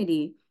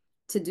opportunity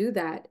to do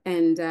that.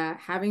 And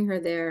having her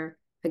there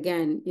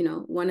again,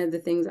 one of the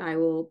things I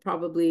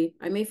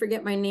may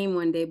forget my name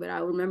one day, but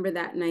I'll remember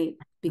that night,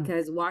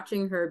 because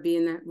watching her be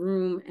in that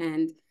room.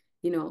 And,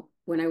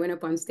 when I went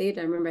up on stage,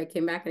 I remember I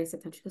came back and I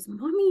said, she goes,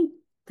 Mommy,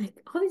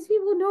 like all these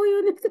people know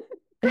you.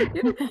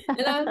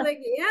 And I was like,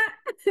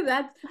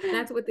 yeah,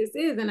 that's what this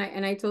is. And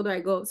I told her,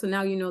 I go, so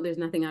now there's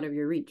nothing out of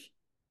your reach.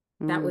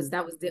 That was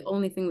the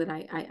only thing that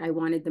I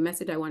wanted. The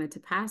message I wanted to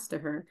pass to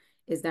her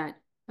is that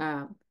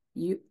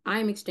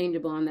I'm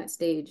exchangeable on that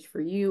stage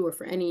for you or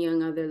for any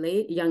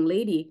young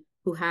lady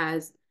who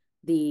has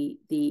the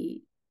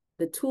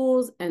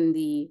tools and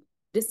the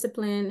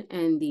discipline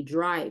and the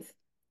drive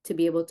to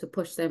be able to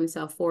push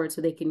themselves forward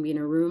so they can be in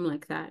a room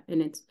like that.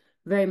 And it's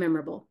a very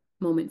memorable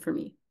moment for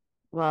me.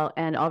 Well,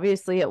 and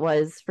obviously it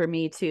was for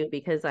me too,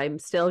 because I'm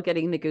still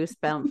getting the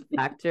goosebump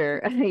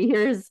factor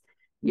years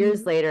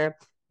later.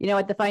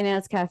 At the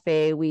Finance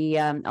Cafe, we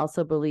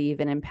also believe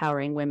in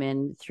empowering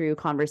women through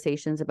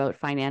conversations about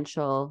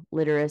financial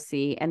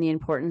literacy and the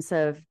importance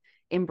of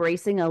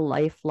embracing a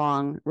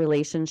lifelong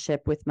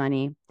relationship with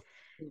money.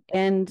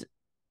 And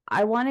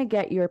I want to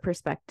get your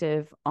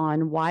perspective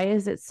on why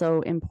is it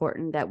so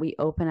important that we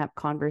open up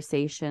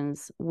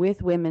conversations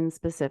with women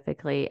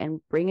specifically,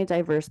 and bring a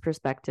diverse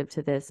perspective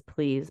to this,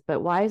 please. But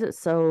why is it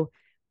so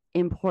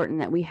important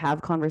that we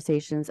have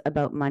conversations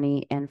about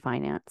money and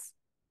finance?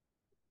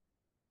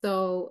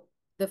 So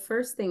the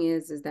first thing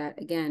is that,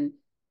 again,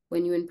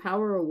 when you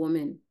empower a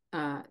woman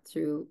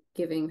through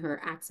giving her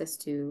access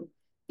to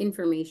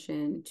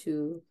information,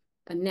 to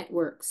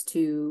networks,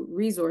 to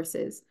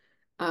resources,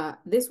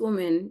 this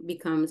woman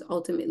becomes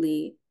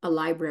ultimately a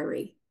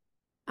library,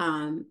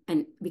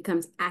 and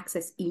becomes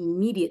access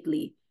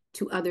immediately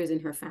to others in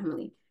her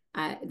family.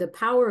 The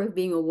power of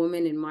being a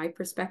woman, in my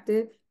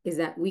perspective, is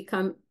that we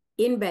come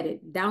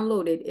embedded,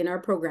 downloaded in our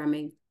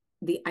programming,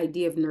 the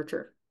idea of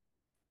nurture.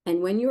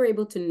 And when you're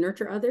able to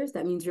nurture others,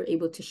 that means you're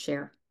able to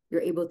share,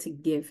 you're able to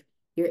give,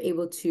 you're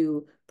able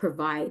to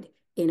provide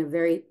in a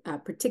very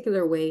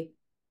particular way,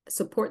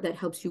 support that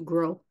helps you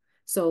grow.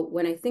 So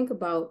when I think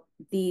about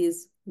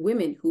these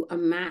women who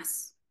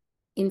amass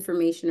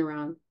information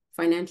around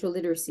financial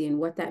literacy and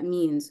what that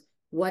means,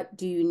 what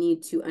do you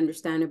need to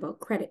understand about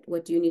credit?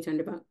 What do you need to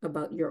understand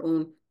about your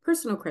own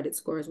personal credit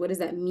scores? What does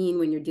that mean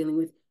when you're dealing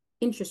with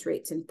interest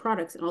rates and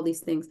products and all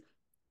these things?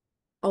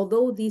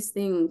 Although these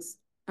things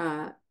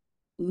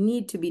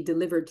need to be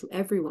delivered to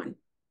everyone,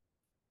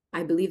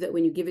 I believe that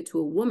when you give it to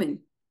a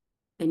woman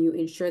and you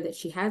ensure that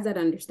she has that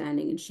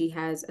understanding and she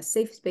has a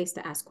safe space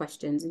to ask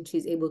questions and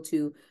she's able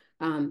to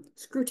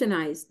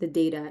scrutinize the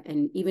data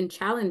and even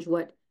challenge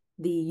what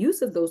the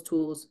use of those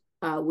tools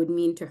would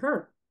mean to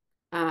her,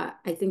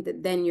 I think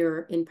that then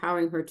you're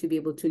empowering her to be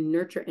able to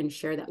nurture and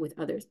share that with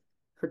others,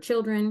 her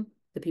children,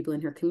 the people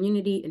in her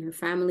community, in her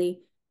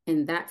family.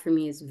 And that for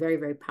me is very,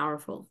 very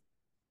powerful.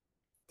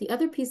 The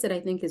other piece that I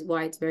think is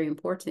why it's very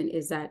important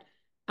is that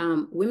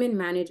women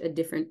manage a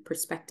different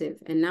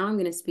perspective. And now I'm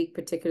going to speak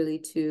particularly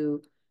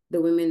to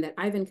the women that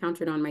I've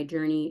encountered on my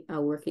journey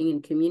working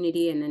in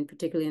community, and then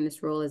particularly in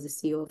this role as the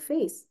CEO of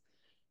Face.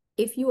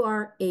 If you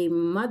are a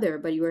mother,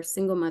 but you are a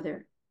single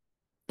mother,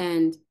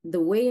 and the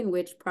way in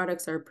which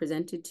products are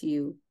presented to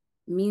you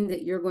mean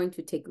that you're going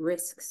to take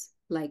risks,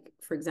 like,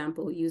 for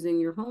example, using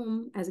your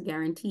home as a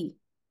guarantee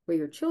where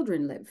your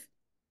children live.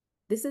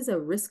 This is a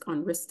risk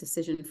on risk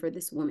decision for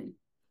this woman.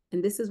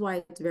 And this is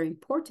why it's very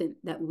important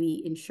that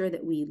we ensure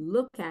that we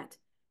look at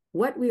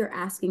what we are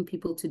asking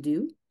people to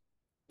do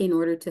in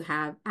order to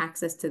have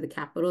access to the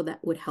capital that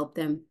would help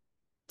them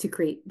to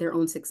create their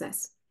own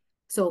success.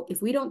 So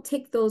if we don't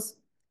take those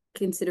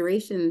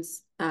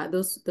considerations,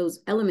 those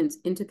elements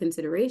into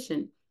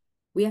consideration,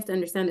 we have to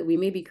understand that we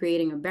may be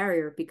creating a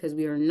barrier because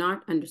we are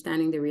not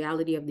understanding the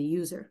reality of the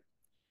user.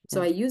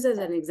 So I use as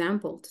an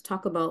example to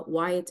talk about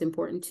why it's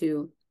important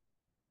to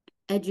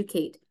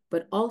educate,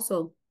 but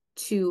also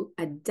to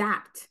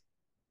adapt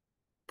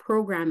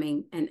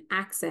programming and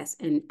access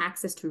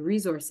to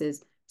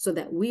resources so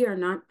that we are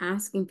not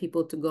asking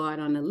people to go out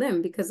on a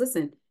limb. Because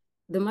listen,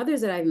 the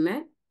mothers that I've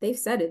met, they've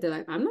said it. They're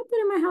like, I'm not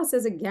putting my house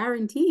as a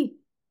guarantee.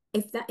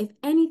 If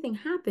anything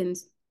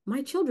happens,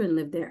 my children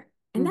live there.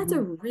 And that's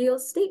a real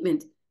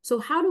statement. So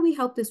how do we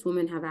help this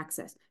woman have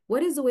access?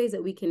 What is the ways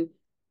that we can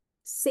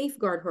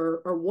safeguard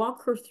her or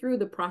walk her through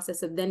the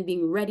process of then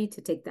being ready to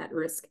take that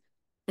risk?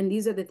 And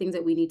these are the things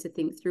that we need to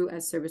think through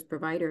as service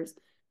providers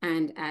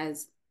and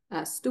as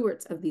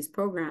stewards of these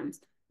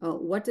programs.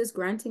 What does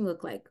granting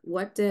look like?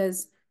 What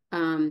does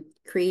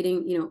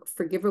creating,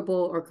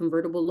 forgivable or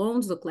convertible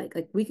loans look like?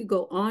 Like, we could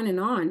go on and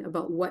on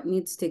about what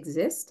needs to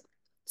exist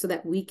so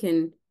that we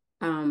can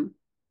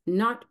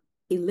not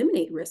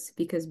eliminate risk,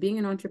 because being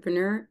an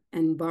entrepreneur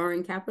and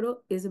borrowing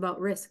capital is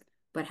about risk.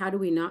 But how do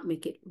we not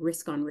make it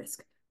risk on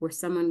risk, where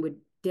someone would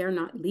dare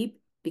not leap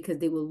because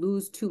they will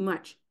lose too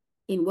much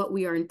in what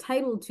we are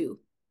entitled to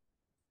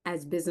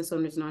as business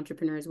owners and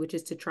entrepreneurs, which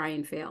is to try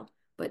and fail.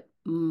 But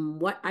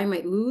what I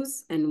might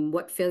lose and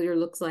what failure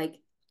looks like,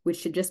 which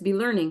should just be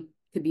learning,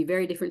 could be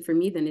very different for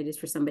me than it is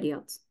for somebody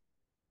else.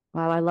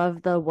 Wow, I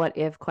love the what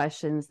if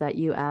questions that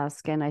you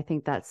ask. And I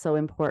think that's so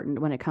important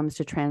when it comes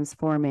to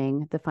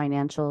transforming the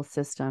financial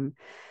system.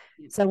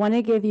 So I want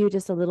to give you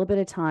just a little bit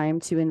of time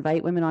to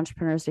invite women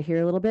entrepreneurs to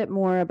hear a little bit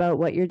more about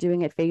what you're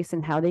doing at Face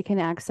and how they can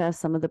access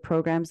some of the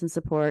programs and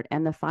support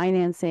and the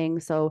financing.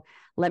 So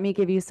let me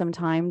give you some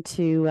time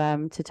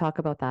to talk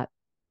about that.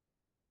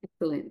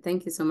 Excellent.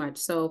 Thank you so much.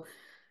 So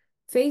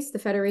Face, the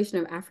Federation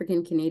of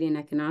African Canadian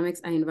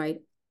Economics, I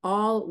invite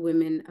all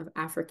women of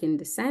African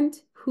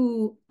descent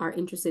who are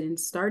interested in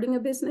starting a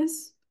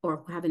business or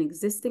who have an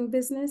existing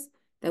business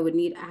that would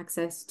need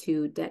access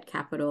to debt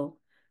capital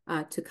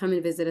to come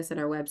and visit us at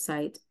our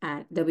website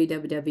at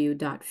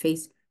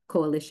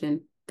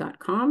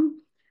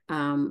www.facecoalition.com.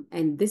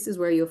 And this is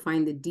where you'll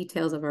find the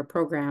details of our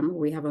program.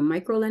 We have a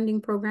micro-lending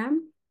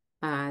program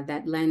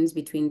that lends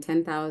between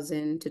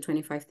 $10,000 to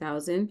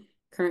 $25,000,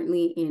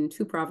 currently in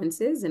 2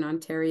 provinces, in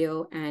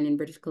Ontario and in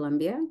British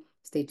Columbia.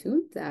 Stay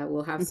tuned.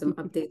 We'll have some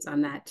updates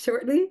on that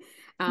shortly.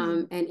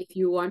 And if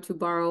you want to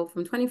borrow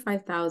from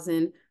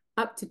 $25,000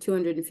 up to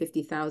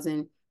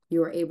 $250,000,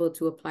 you are able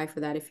to apply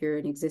for that if you're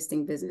an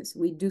existing business.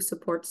 We do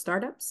support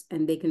startups,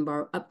 and they can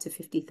borrow up to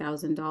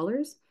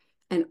 $50,000.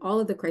 And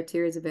all of the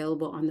criteria is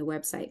available on the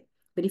website.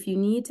 But if you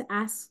need to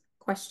ask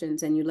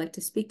questions and you'd like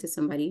to speak to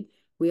somebody,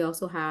 we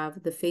also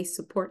have the Face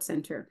Support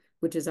Center,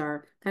 which is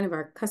our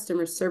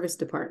customer service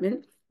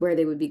department, where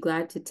they would be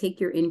glad to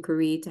take your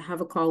inquiry, to have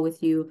a call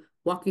with you,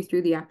 walk you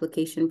through the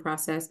application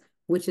process,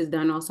 which is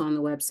done also on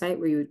the website,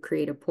 where you would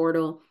create a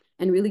portal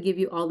and really give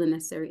you all the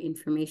necessary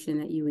information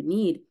that you would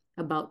need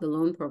about the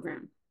loan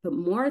program. But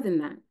more than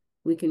that,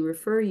 we can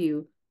refer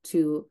you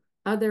to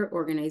other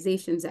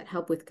organizations that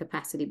help with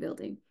capacity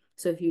building.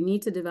 So if you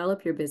need to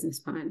develop your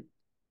business plan,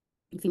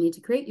 if you need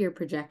to create your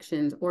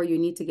projections, or you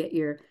need to get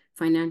your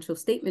financial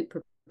statement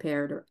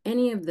prepared, or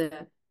any of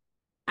the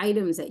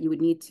items that you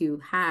would need to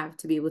have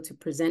to be able to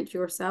present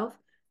yourself,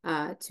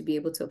 to be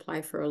able to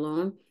apply for a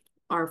loan,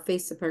 our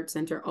Face Support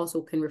Center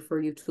also can refer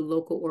you to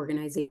local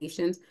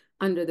organizations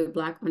under the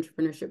Black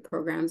entrepreneurship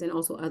programs and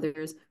also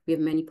others. We have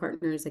many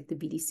partners like the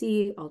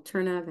BDC,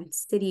 Alterna,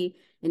 Vancity,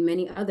 and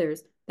many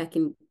others that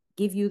can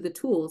give you the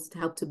tools to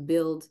help to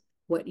build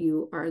what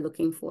you are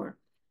looking for.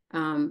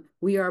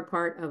 We are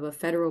part of a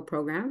federal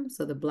program,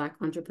 so the Black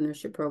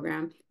Entrepreneurship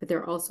Program, but there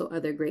are also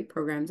other great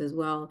programs as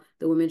well,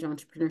 the Women's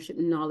Entrepreneurship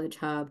Knowledge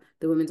Hub,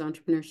 the Women's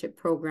Entrepreneurship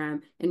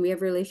Program, and we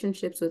have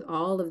relationships with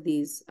all of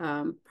these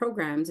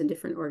programs and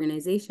different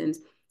organizations.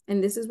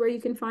 And this is where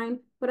you can find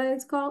what I like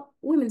to call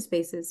women's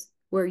spaces,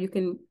 where you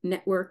can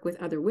network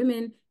with other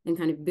women and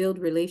kind of build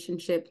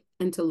relationship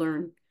and to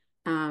learn.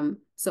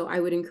 So I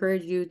would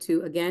encourage you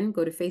to, again,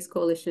 go to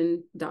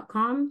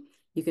facecoalition.com.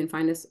 You can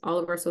find us, all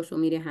of our social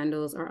media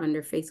handles are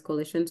under Face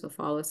Coalition. So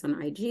follow us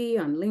on IG,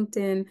 on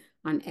LinkedIn,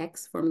 on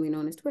X, formerly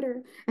known as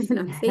Twitter, and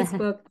on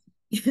Facebook.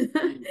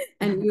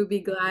 And we'll be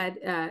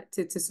glad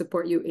to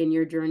support you in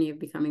your journey of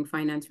becoming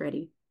finance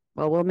ready.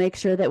 Well, we'll make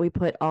sure that we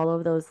put all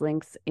of those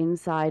links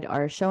inside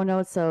our show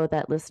notes so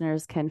that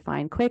listeners can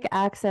find quick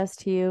access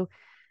to you.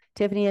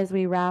 Tiffany, as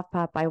we wrap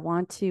up, I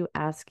want to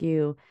ask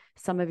you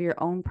some of your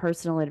own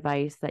personal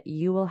advice that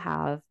you will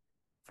have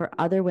for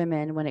other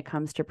women when it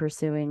comes to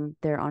pursuing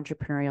their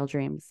entrepreneurial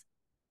dreams.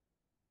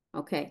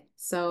 Okay,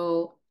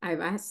 so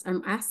I'm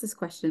asked this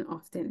question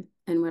often,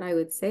 and what I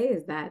would say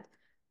is that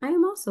I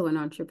am also an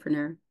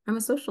entrepreneur. I'm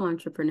a social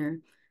entrepreneur.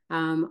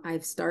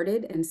 I've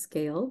started and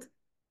scaled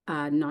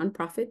a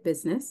nonprofit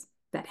business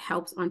that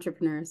helps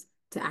entrepreneurs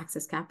to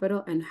access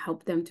capital and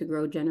help them to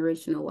grow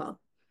generational wealth.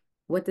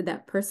 What did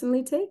that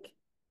personally take?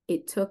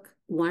 It took,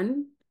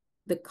 one,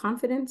 the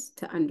confidence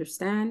to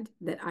understand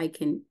that I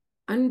can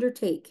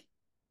undertake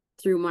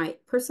through my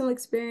personal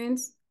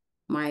experience,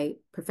 my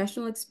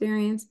professional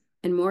experience,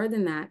 and more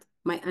than that,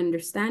 my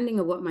understanding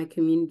of what my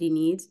community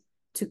needs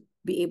to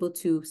be able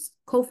to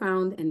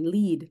co-found and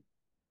lead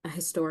a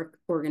historic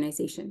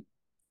organization.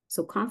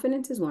 So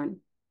confidence is one.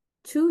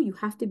 Two, you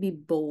have to be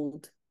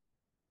bold.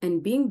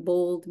 And being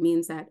bold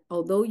means that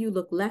although you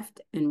look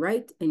left and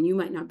right, and you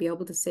might not be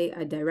able to say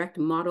a direct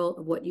model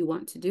of what you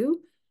want to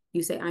do,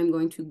 you say, I'm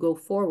going to go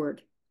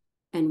forward.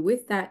 And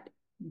with that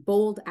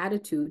bold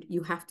attitude,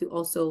 you have to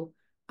also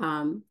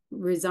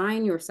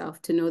resign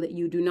yourself to know that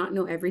you do not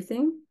know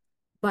everything.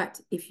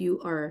 But if you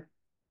are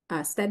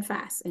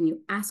steadfast and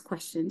you ask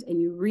questions and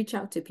you reach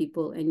out to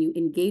people and you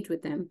engage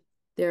with them,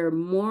 there are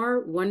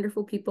more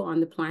wonderful people on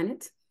the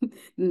planet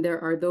than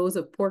there are those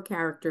of poor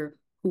character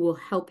who will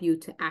help you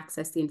to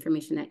access the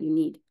information that you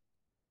need.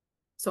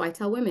 So I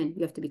tell women,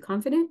 you have to be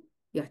confident,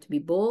 you have to be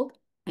bold,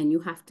 and you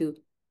have to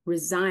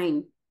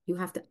resign. You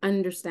have to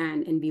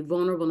understand and be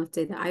vulnerable enough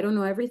to say that I don't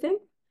know everything,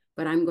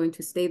 but I'm going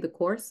to stay the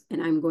course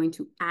and I'm going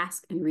to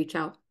ask and reach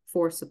out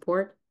for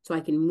support so I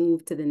can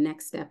move to the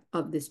next step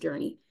of this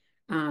journey.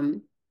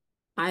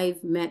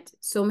 I've met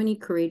so many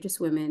courageous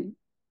women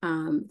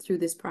through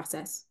this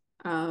process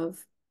of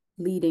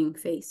leading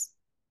FACE,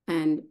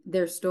 and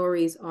their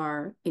stories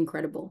are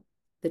incredible.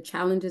 The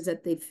challenges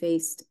that they've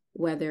faced,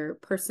 whether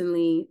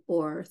personally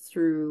or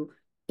through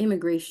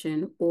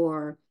immigration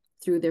or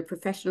through their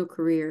professional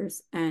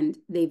careers, and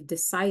they've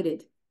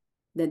decided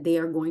that they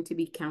are going to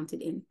be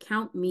counted in.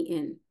 Count me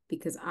in,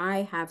 because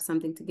I have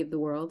something to give the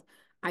world.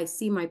 I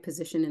see my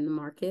position in the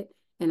market,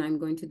 and I'm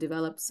going to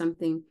develop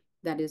something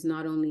that is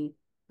not only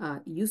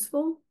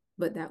useful,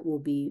 but that will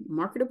be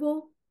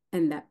marketable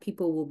and that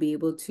people will be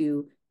able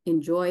to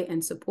enjoy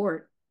and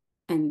support.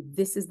 And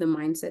this is the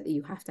mindset that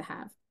you have to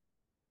have.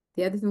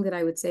 The other thing that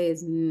I would say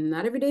is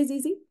not every day is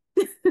easy.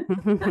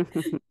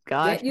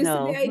 Gosh, Get used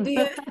to the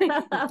idea.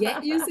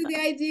 Get used to the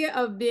no. idea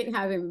of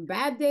having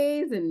bad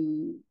days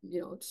and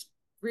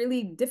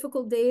really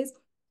difficult days.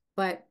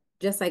 But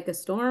just like a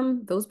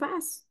storm, those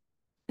pass.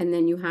 And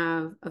then you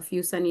have a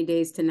few sunny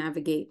days to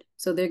navigate.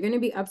 So there are going to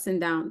be ups and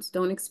downs.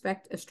 Don't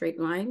expect a straight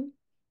line.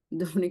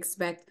 Don't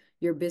expect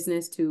your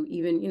business to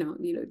even,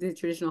 the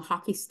traditional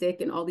hockey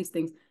stick and all these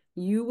things.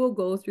 You will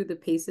go through the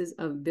paces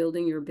of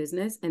building your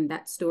business, and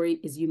that story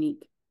is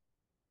unique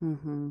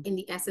in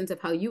the essence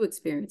of how you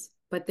experience.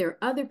 But there are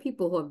other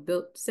people who have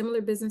built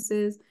similar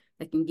businesses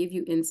that can give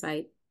you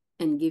insight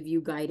and give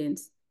you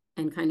guidance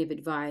and kind of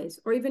advise,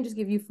 or even just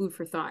give you food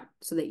for thought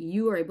so that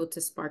you are able to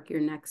spark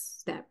your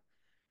next step.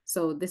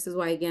 So this is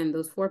why, again,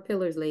 those 4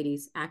 pillars,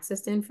 ladies: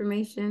 access to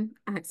information,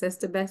 access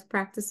to best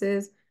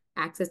practices,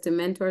 access to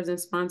mentors and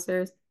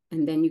sponsors,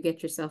 and then you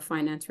get yourself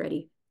finance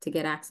ready to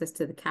get access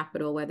to the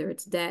capital, whether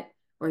it's debt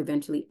or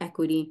eventually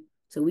equity,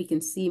 so we can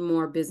see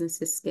more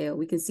businesses scale.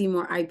 We can see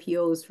more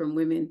IPOs from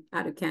women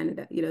out of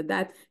Canada.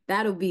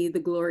 That'll be the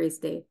glorious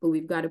day, but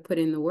we've got to put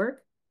in the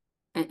work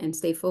and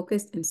stay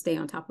focused and stay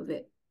on top of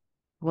it.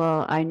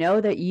 Well, I know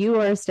that you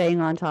are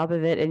staying on top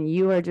of it and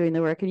you are doing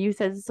the work, and you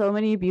said so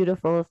many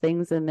beautiful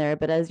things in there.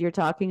 But as you're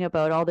talking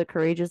about all the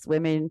courageous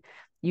women,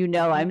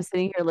 I'm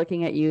sitting here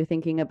looking at you,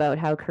 thinking about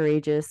how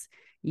courageous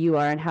you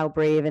are and how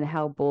brave and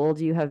how bold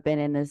you have been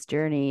in this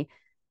journey.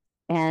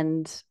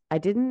 And I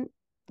didn't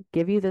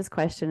give you this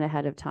question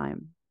ahead of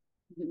time.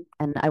 Mm-hmm.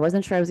 And I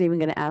wasn't sure I was even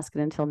going to ask it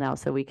until now.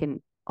 So we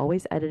can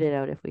always edit it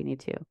out if we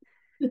need to.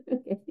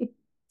 Okay.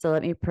 So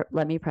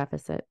let me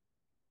preface it.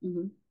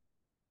 Mm-hmm.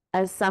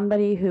 As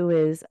somebody who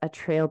is a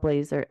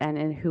trailblazer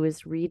and who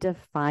is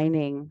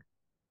redefining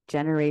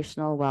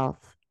generational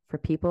wealth for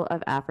people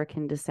of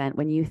African descent,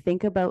 when you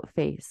think about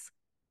FACE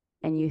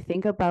and you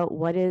think about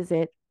what is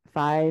it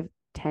 5,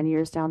 10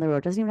 years down the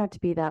road, doesn't even have to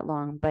be that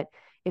long, but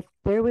if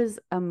there was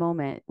a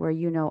moment where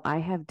I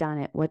have done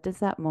it, what does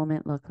that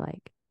moment look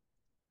like?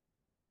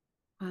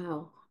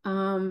 Wow.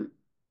 I'm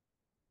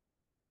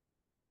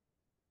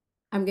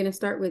going to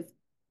start with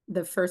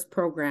the first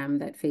program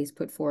that FACE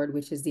put forward,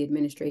 which is the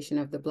administration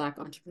of the Black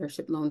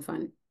Entrepreneurship Loan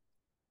Fund.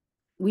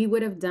 We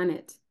would have done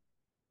it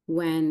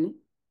when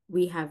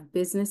we have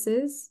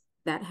businesses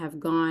that have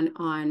gone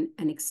on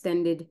an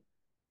extended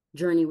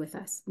journey with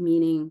us,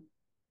 meaning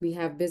we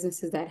have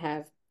businesses that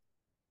have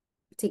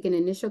taken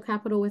initial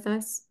capital with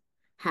us,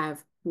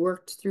 have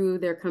worked through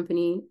their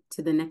company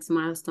to the next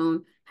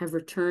milestone, have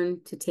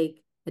returned to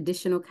take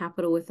additional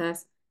capital with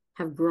us,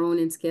 have grown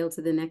and scaled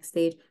to the next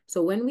stage.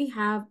 So when we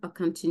have a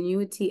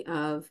continuity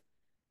of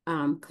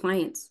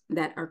clients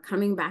that are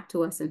coming back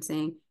to us and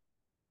saying,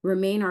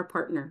 remain our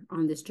partner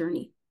on this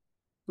journey,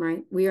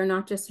 right? We are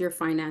not just your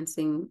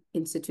financing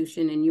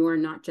institution, and you are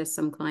not just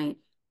some client.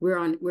 We're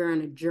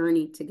on a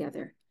journey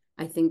together.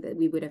 I think that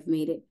we would have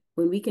made it.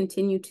 When we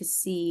continue to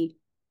see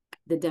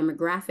the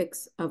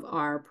demographics of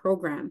our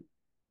program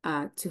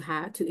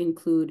to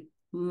include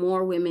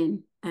more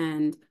women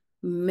and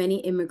many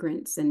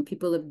immigrants and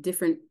people of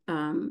different,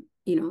 again,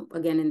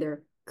 in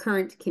their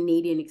current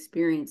Canadian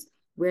experience,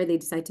 where they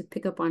decide to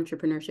pick up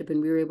entrepreneurship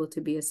and we were able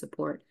to be a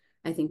support,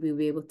 I think we'll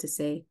be able to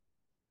say,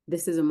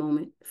 this is a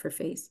moment for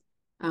FACE.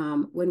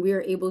 When we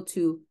are able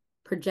to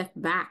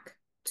project back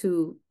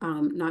to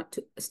not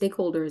to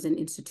stakeholders and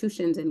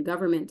institutions and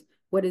government,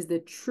 what is the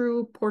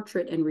true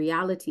portrait and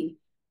reality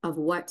of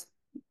what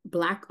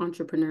Black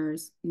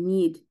entrepreneurs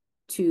need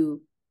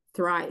to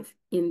thrive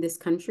in this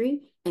country,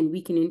 and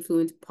we can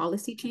influence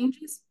policy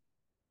changes,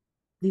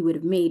 we would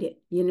have made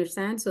it. You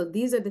understand? So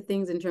these are the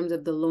things in terms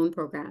of the loan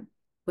program.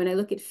 When I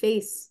look at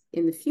FACE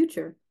in the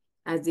future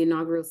as the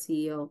inaugural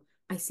CEO,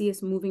 I see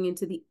us moving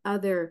into the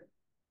other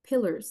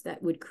pillars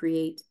that would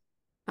create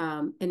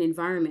an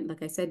environment.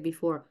 Like I said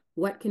before,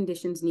 what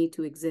conditions need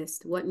to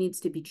exist? What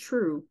needs to be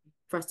true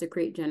for us to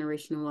create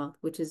generational wealth,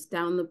 which is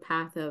down the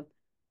path of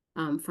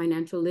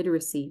financial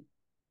literacy.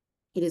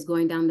 It is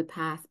going down the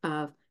path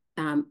of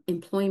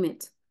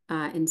employment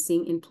and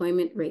seeing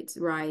employment rates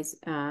rise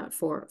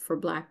for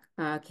Black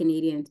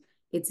Canadians.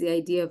 It's the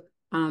idea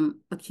of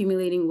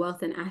accumulating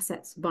wealth and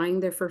assets, buying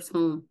their first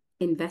home,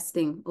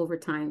 investing over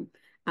time.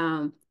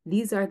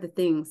 These are the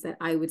things that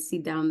I would see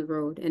down the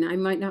road. And I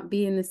might not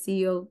be in the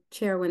CEO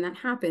chair when that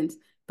happens,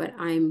 but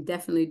I'm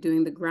definitely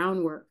doing the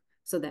groundwork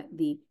so that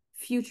the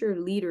future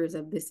leaders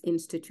of this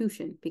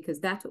institution, because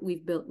that's what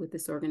we've built with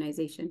this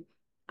organization.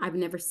 I've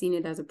never seen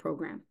it as a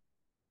program.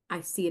 I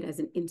see it as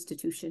an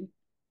institution.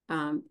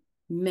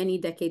 Many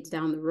decades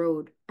down the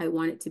road, I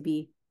want it to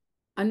be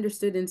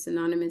understood and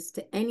synonymous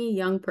to any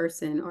young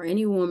person or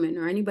any woman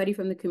or anybody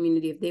from the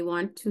community. If they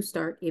want to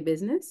start a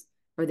business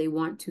or they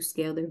want to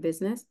scale their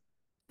business,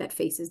 that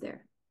FACE is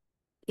there.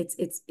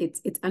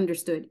 It's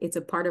understood. It's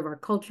a part of our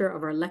culture,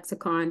 of our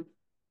lexicon.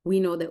 We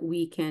know that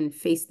we can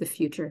face the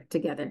future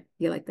together.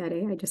 You like that,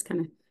 eh? I just kind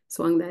of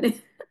swung that in.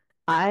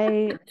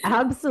 I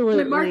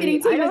absolutely, my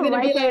marketing team I is don't going to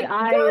like be like, it.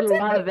 I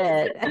love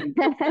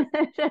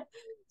it.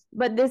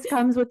 But this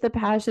comes with the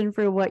passion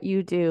for what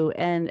you do,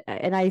 and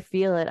I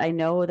feel it. I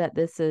know that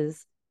this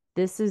is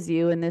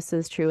you, and this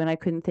is true. And I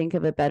couldn't think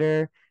of a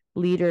better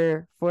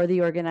leader for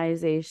the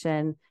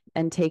organization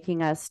and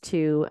taking us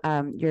to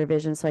your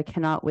vision. So I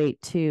cannot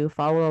wait to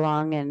follow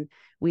along, and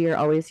we are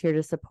always here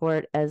to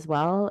support as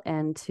well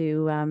and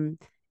to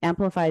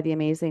amplify the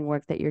amazing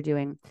work that you're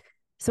doing.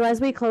 So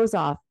as we close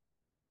off,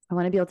 I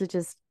want to be able to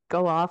just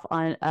go off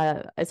on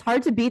it's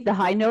hard to beat the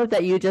high note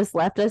that you just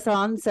left us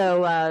on.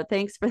 So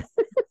thanks for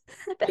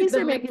thanks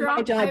for making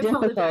my job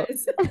difficult.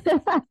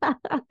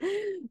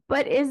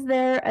 But is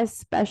there a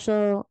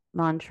special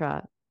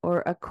mantra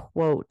or a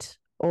quote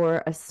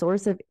or a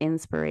source of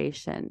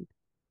inspiration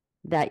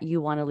that you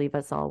want to leave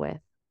us all with?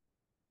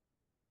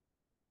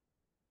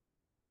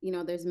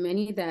 There's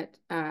many that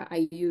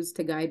I use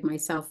to guide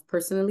myself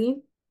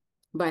personally,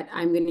 but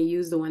I'm going to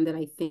use the one that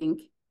I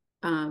think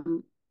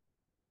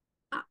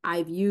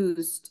I've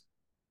used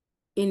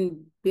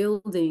in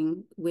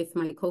building with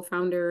my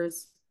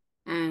co-founders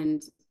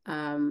and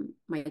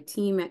my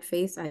team at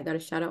FACE. I got to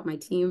shout out my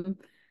team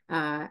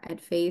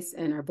at FACE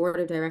and our board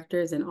of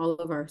directors and all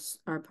of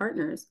our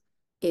partners,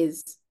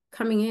 is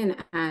coming in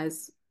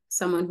as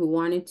someone who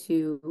wanted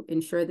to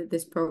ensure that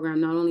this program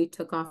not only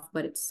took off,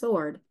 but it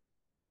soared,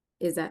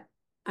 is that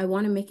I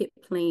want to make it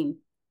plain.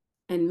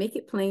 And make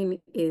it plain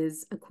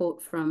is a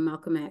quote from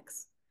Malcolm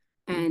X.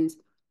 And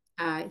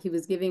he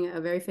was giving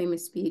a very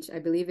famous speech. I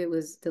believe it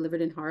was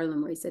delivered in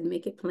Harlem, where he said,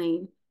 make it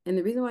plain. And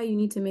the reason why you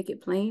need to make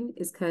it plain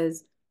is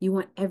because you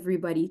want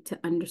everybody to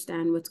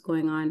understand what's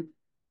going on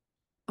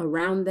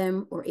around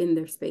them or in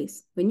their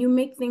space. When you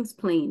make things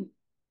plain,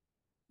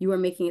 you are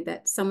making it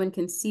that someone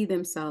can see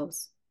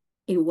themselves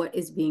in what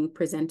is being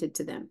presented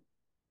to them.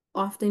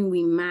 Often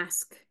we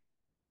mask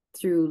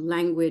through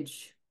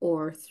language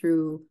or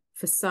through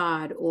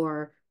facade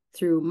or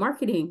through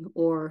marketing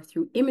or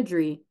through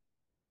imagery,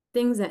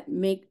 things that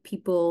make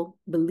people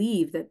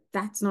believe that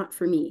that's not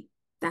for me.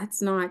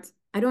 That's not,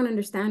 I don't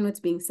understand what's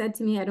being said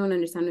to me. I don't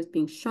understand what's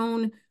being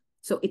shown.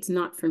 So it's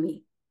not for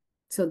me.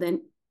 So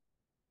then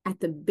at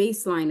the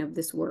baseline of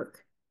this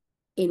work,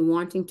 in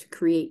wanting to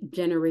create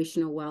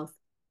generational wealth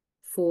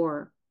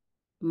for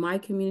my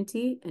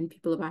community and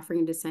people of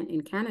African descent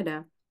in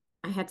Canada,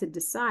 I had to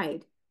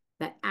decide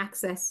that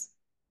access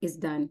is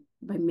done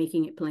by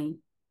making it plain.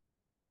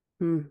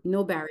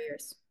 No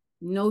barriers,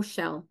 no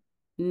shell,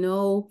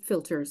 no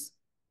filters,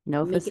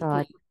 no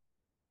facade.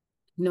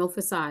 No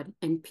facade.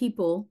 And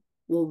people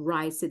will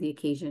rise to the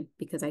occasion,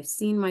 because I've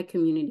seen my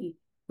community,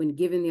 when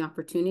given the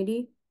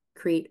opportunity,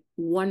 create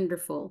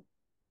wonderful,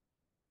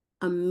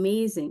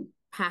 amazing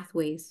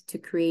pathways to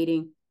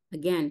creating,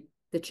 again,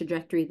 the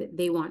trajectory that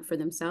they want for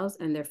themselves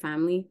and their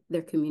family,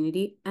 their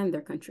community, and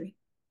their country.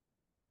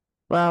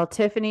 Well,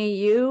 Tiffany,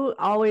 you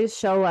always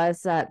show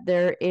us that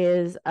there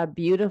is a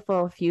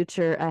beautiful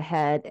future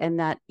ahead and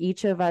that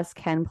each of us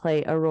can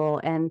play a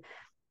role. And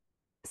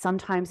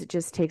sometimes it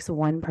just takes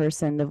one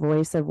person, the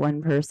voice of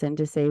one person,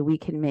 to say we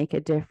can make a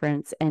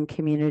difference and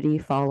community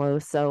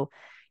follows. So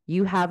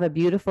you have a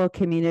beautiful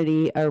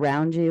community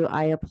around you.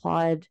 I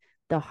applaud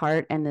the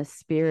heart and the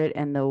spirit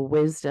and the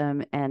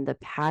wisdom and the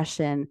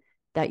passion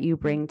that you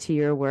bring to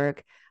your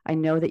work. I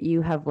know that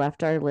you have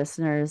left our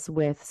listeners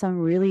with some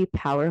really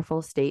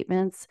powerful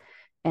statements.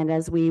 And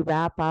as we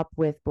wrap up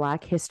with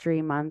Black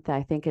History Month,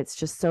 I think it's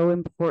just so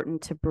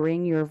important to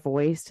bring your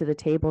voice to the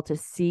table, to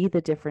see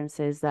the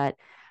differences that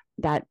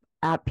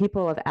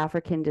people of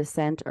African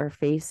descent are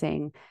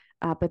facing,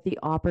 but the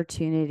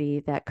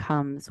opportunity that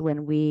comes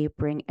when we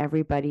bring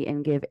everybody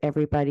and give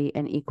everybody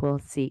an equal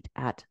seat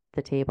at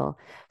the table.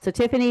 So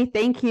Tiffany,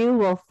 thank you.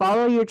 We'll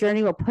follow your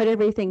journey. We'll put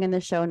everything in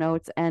the show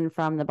notes, and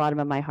from the bottom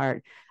of my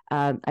heart,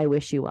 I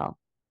wish you well.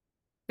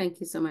 Thank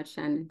you so much,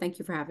 Shannon. Thank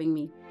you for having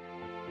me.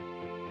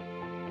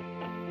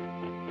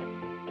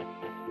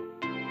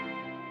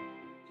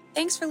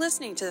 Thanks for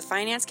listening to the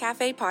Finance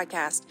Cafe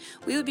podcast.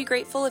 We would be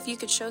grateful if you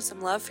could show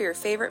some love for your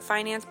favorite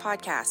finance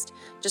podcast.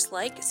 Just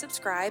like,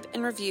 subscribe,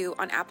 and review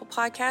on Apple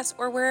Podcasts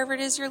or wherever it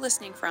is you're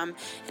listening from,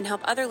 and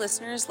help other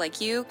listeners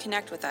like you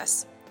connect with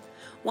us.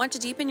 Want to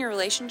deepen your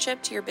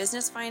relationship to your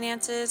business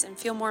finances and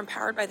feel more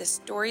empowered by the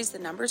stories the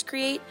numbers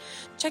create?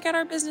 Check out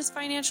our business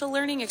financial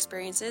learning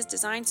experiences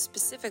designed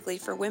specifically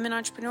for women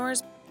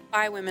entrepreneurs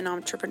by women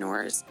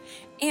entrepreneurs.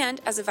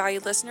 And as a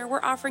valued listener,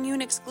 we're offering you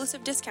an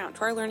exclusive discount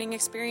to our learning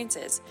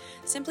experiences.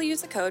 Simply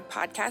use the code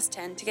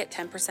podcast10 to get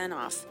 10%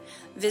 off.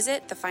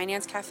 Visit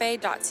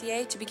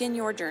thefinancecafe.ca to begin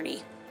your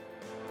journey.